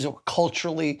things, or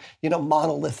culturally,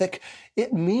 monolithic.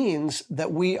 It means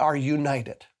that we are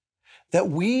united, that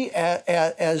we,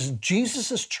 as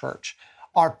Jesus' church,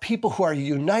 are people who are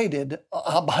united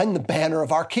behind the banner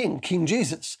of our King, King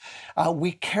Jesus.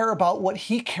 We care about what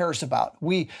he cares about.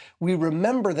 We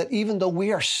remember that even though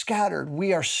we are scattered,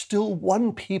 we are still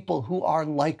one people who are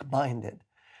like-minded.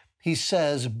 He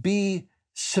says, be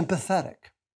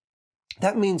sympathetic.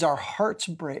 That means our hearts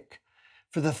break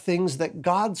for the things that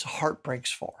God's heart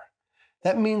breaks for.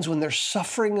 That means when there's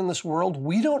suffering in this world,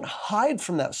 we don't hide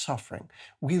from that suffering.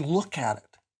 We look at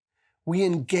it. We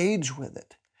engage with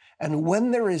it. And when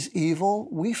there is evil,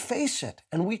 we face it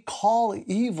and we call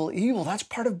evil evil. That's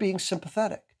part of being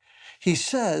sympathetic. He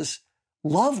says,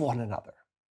 love one another.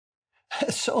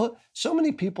 So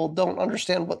many people don't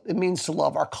understand what it means to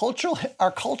love. Our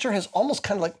culture has almost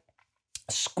kind of like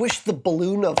squished the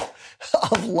balloon of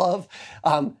love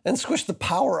and squished the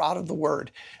power out of the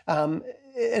word. And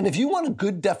if you want a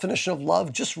good definition of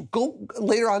love, just go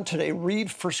later on today, read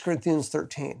 1 Corinthians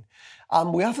 13.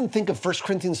 We often think of 1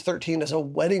 Corinthians 13 as a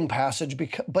wedding passage,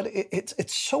 but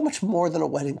it's so much more than a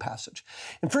wedding passage.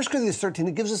 In 1 Corinthians 13,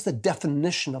 it gives us the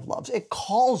definition of love. It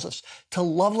calls us to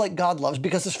love like God loves,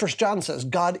 because as 1 John says,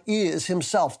 God is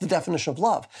himself the definition of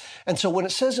love. And so when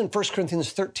it says in 1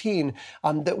 Corinthians 13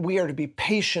 that we are to be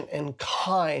patient and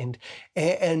kind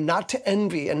and not to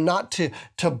envy and not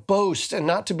to boast and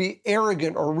not to be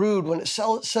arrogant or rude, when it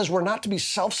says we're not to be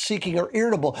self-seeking or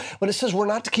irritable, when it says we're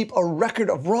not to keep a record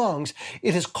of wrongs,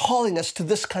 it is calling us to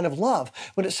this kind of love.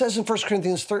 When it says in 1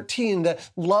 Corinthians 13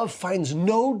 that love finds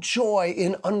no joy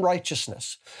in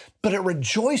unrighteousness, but it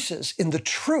rejoices in the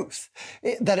truth,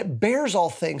 that it bears all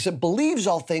things, it believes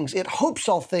all things, it hopes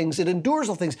all things, it endures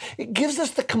all things. It gives us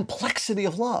the complexity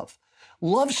of love.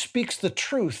 Love speaks the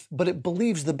truth, but it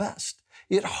believes the best.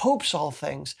 It hopes all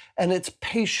things, and it's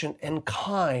patient and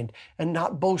kind and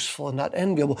not boastful and not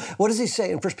enviable. What does he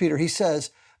say in 1 Peter? He says,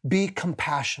 be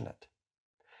compassionate.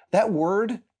 That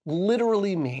word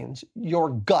literally means your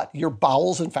gut, your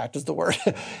bowels, in fact, is the word,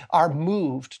 are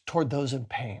moved toward those in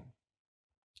pain.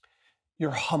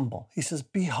 You're humble. He says,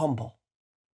 be humble.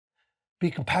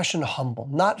 Be compassionate, humble,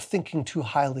 not thinking too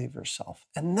highly of yourself.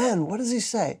 And then what does he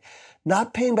say?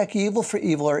 Not paying back evil for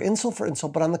evil or insult for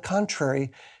insult, but on the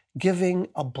contrary, giving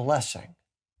a blessing.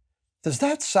 Does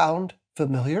that sound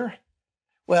familiar?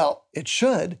 Well, it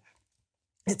should.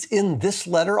 It's in this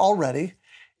letter already.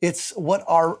 It's what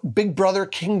our big brother,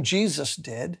 King Jesus,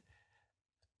 did.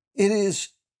 It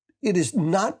is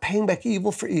not paying back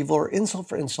evil for evil or insult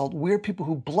for insult. We're people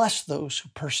who bless those who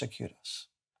persecute us.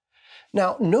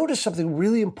 Now, notice something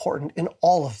really important in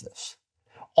all of this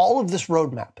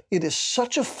roadmap. It is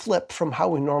such a flip from how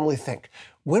we normally think.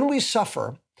 When we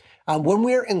suffer, when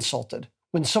we are insulted,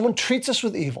 when someone treats us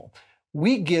with evil,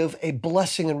 we give a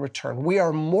blessing in return. We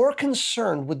are more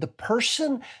concerned with the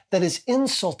person that is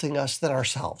insulting us than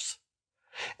ourselves.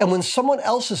 And when someone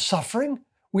else is suffering,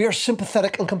 we are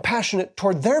sympathetic and compassionate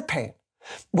toward their pain.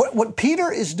 What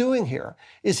Peter is doing here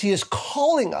is he is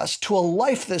calling us to a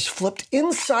life that's flipped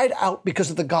inside out because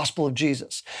of the gospel of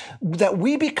Jesus, that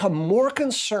we become more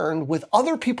concerned with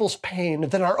other people's pain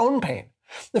than our own pain.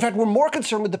 In fact, we're more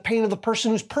concerned with the pain of the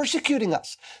person who's persecuting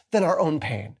us than our own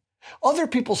pain. Other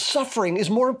people's suffering is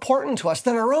more important to us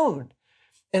than our own.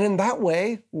 And in that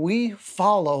way, we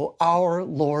follow our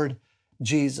Lord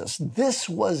Jesus. This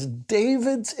was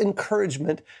David's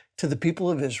encouragement to the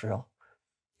people of Israel.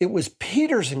 It was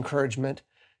Peter's encouragement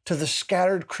to the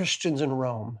scattered Christians in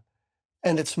Rome.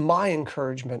 And it's my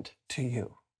encouragement to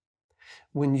you.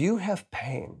 When you have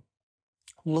pain,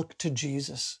 look to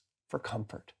Jesus for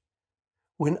comfort.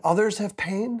 When others have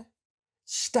pain,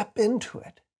 step into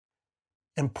it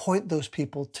and point those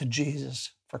people to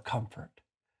Jesus for comfort.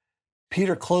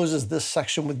 Peter closes this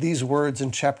section with these words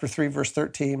in chapter 3, verse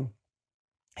 13.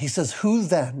 He says, who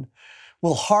then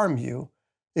will harm you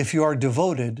if you are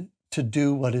devoted to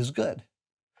do what is good?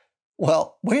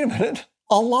 Well, wait a minute.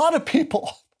 A lot of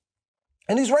people.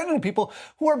 And he's writing to people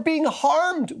who are being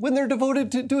harmed when they're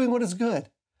devoted to doing what is good.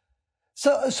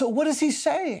 So what is he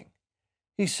saying?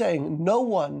 He's saying no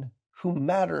one who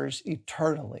matters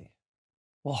eternally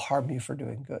will harm you for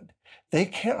doing good. They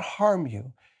can't harm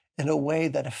you in a way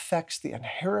that affects the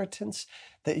inheritance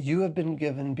that you have been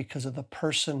given because of the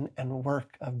person and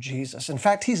work of Jesus. In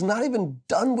fact, he's not even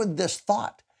done with this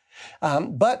thought,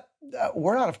 but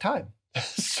we're out of time.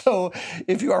 So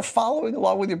if you are following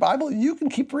along with your Bible, you can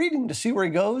keep reading to see where he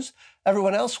goes.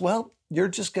 Everyone else, well, you're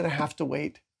just going to have to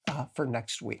wait for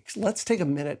next week. So let's take a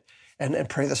minute and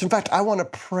pray this. In fact, I want to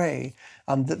pray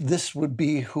that this would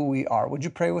be who we are. Would you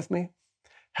pray with me?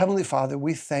 Heavenly Father,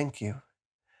 we thank you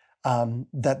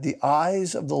that the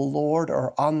eyes of the Lord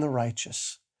are on the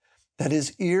righteous, that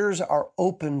his ears are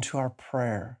open to our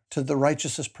prayer, to the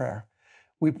righteous's prayer.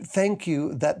 We thank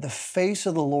you that the face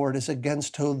of the Lord is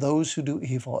against those who do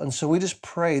evil. And so we just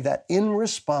pray that in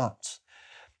response,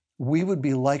 we would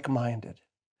be like-minded,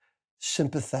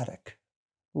 sympathetic,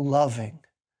 loving,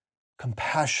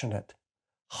 compassionate,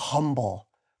 humble,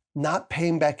 not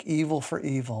paying back evil for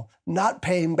evil, not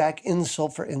paying back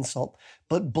insult for insult,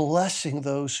 but blessing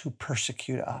those who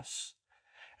persecute us.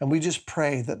 And we just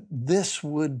pray that this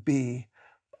would be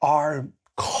our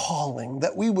calling,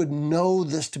 that we would know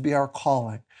this to be our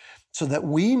calling, so that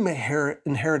we may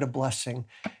inherit a blessing,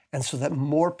 and so that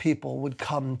more people would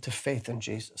come to faith in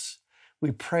Jesus.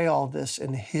 We pray all this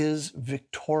in his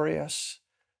victorious,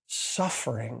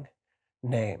 suffering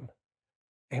name.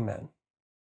 Amen.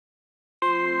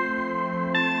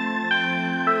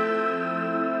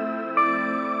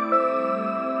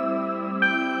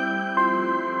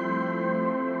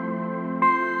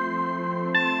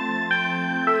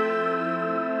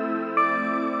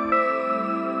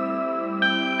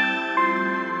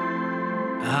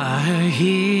 I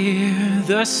hear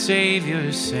the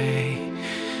Savior say,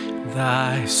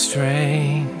 thy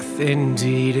strength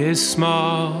indeed is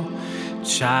small.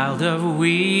 Child of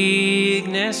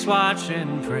weakness, watch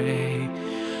and pray.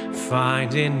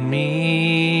 Find in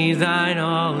me thine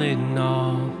all in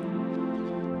all.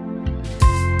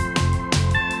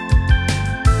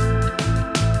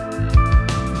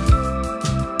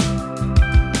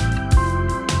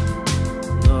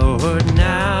 Lord,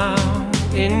 now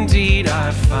indeed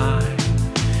I find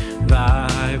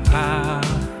thy power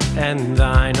and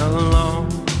thine alone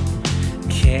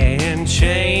can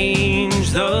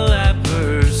change the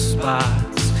leper's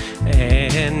spots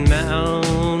and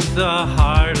melt the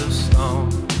heart of stone.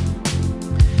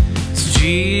 So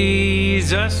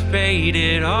Jesus paid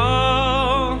it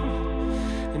all,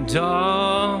 and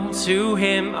all to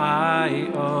him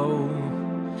I owe.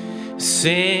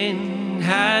 Sin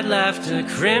had left a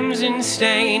crimson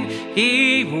stain,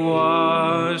 he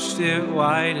washed it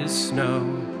white as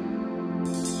snow.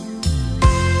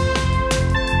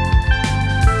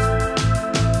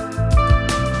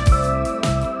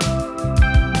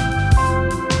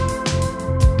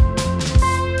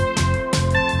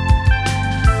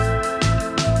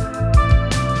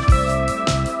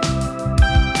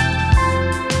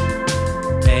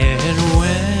 And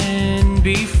when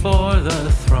before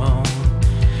the throne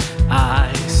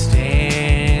I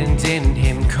stand in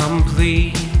him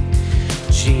complete,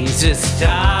 Jesus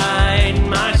died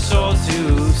my soul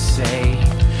to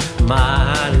save,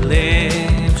 my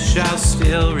lips shall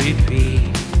still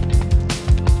repeat.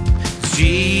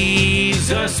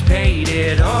 Jesus paid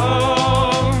it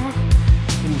all,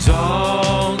 and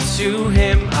all to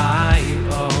him I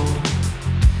owe.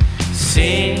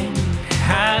 Sin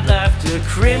had left a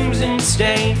crimson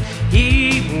stain,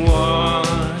 he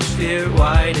washed it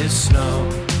white as snow.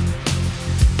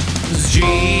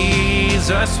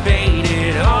 Jesus paid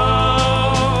it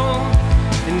all,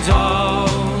 and all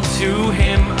to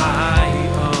him I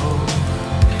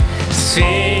owe.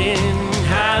 Sin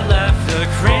had left a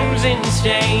crimson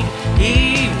stain,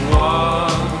 he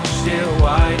washed it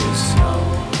white as snow.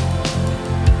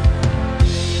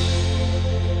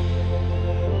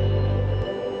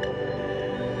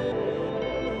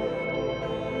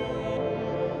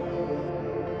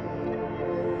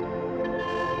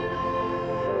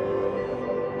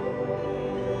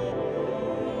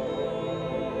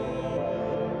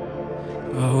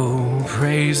 Oh,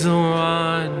 praise the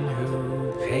one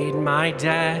who paid my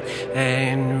debt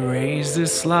and raised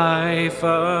this life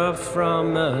up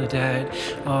from the dead.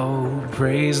 Oh,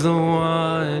 praise the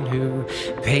one who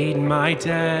paid my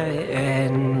debt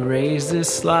and raised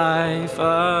this life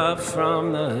up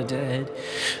from the dead.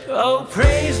 Oh,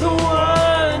 praise the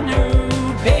one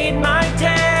who paid my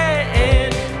debt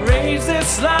and raised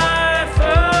this life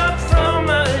up from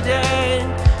the dead.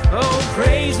 Oh,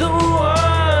 praise the one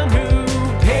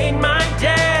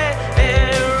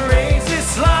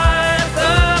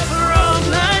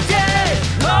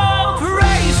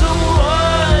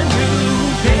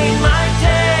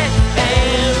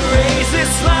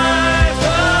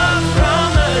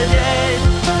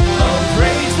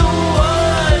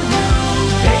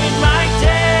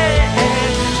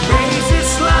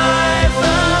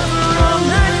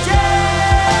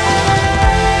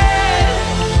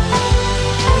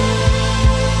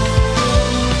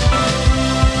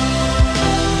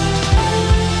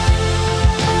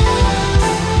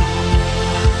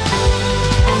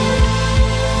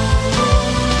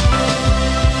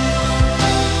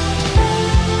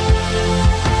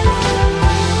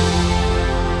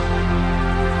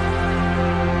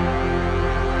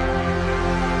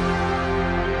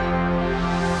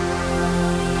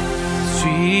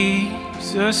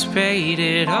Jesus paid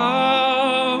it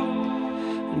all,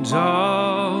 and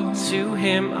all to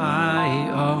him I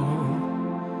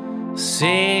owe.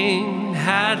 Sin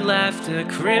had left a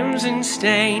crimson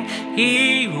stain,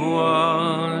 he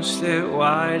washed it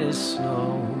white as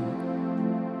snow.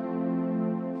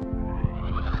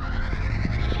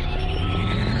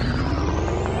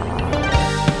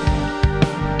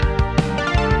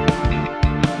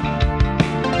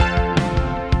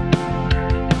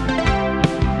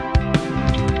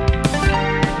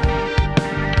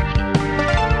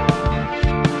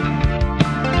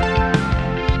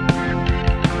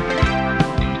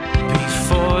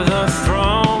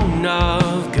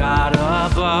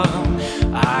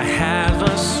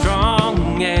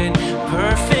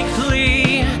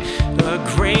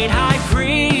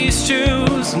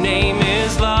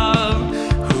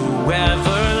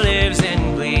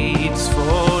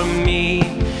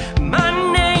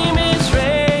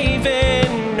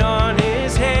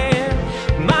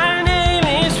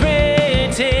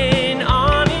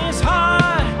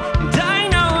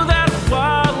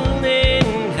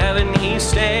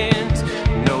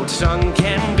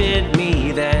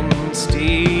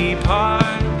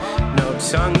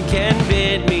 tongue can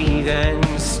bid me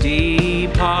thence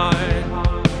depart.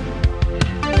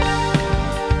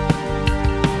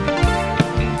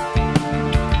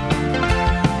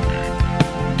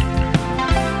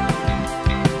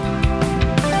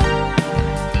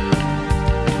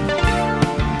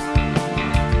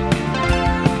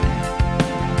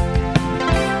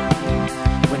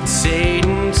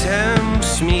 Satan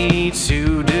tempts me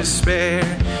to despair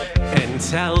and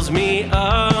tells me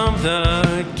of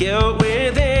the guilt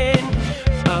within.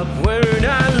 Upward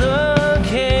I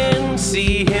look and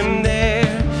see him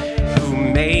there, who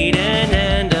made an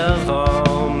end of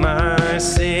all my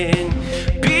sin.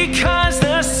 Because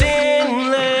the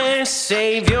sinless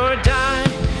Savior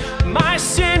died, my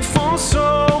sinful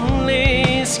soul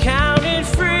is counted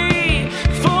free.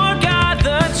 For God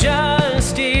the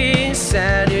just is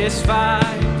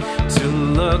satisfied to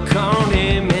look on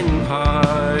him and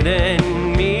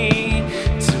pardon me,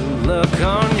 to look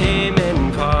on him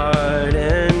and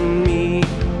pardon me.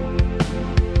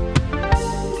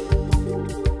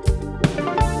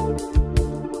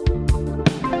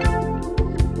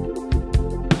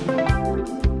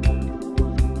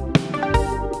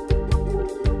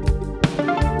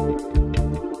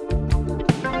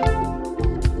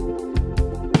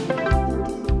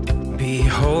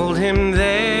 Behold him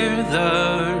there,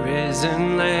 the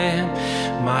risen Lamb,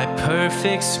 my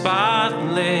perfect,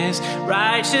 spotless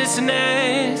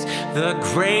righteousness, the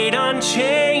great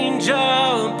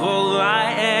unchangeable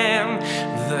I am,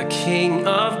 the King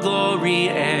of glory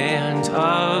and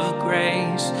of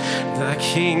grace, the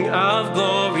King of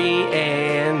glory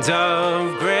and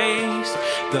of grace,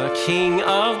 the King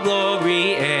of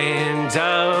glory and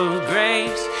of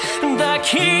grace, the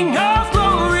King of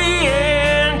glory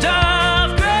and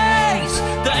of grace,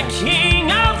 the King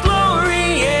of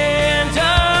glory and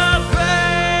of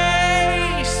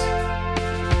grace.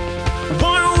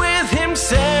 Born with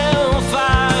himself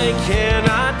I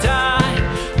cannot die,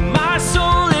 my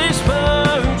soul is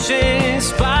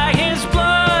purchased by his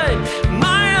blood,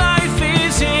 my life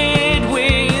is hid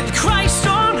with Christ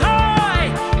on high,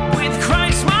 with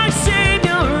Christ my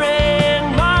Savior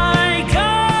and my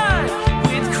God,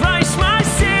 with Christ my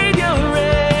Savior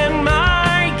and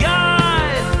my God.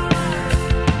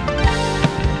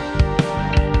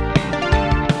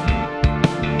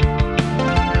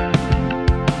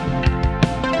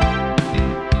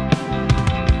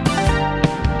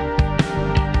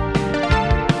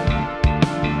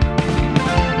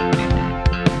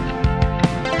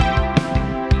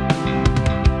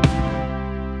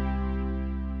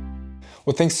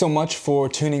 Well, thanks so much for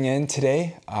tuning in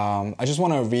today. I just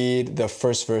want to read the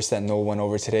first verse that Noah went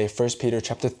over today, 1 Peter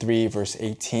chapter 3, verse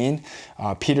 18.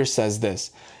 Peter says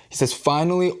this. He says,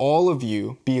 "Finally, all of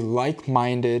you be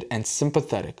like-minded and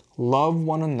sympathetic, love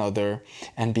one another,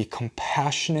 and be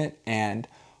compassionate and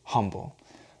humble."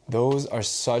 Those are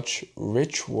such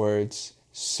rich words,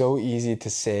 so easy to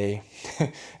say,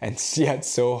 and yet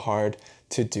so hard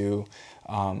to do.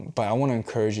 But I want to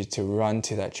encourage you to run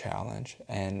to that challenge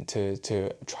and to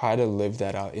try to live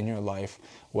that out in your life,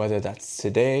 whether that's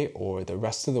today or the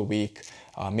rest of the week.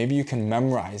 Maybe you can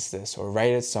memorize this or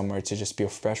write it somewhere to just be a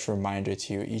fresh reminder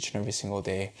to you each and every single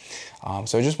day.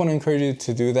 So I just want to encourage you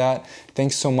to do that.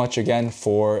 Thanks so much again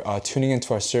for tuning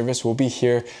into our service. We'll be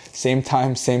here same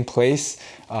time, same place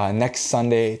next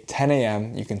Sunday, 10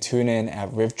 a.m. You can tune in at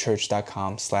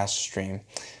rivchurch.com/stream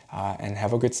and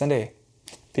have a good Sunday.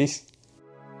 Peace.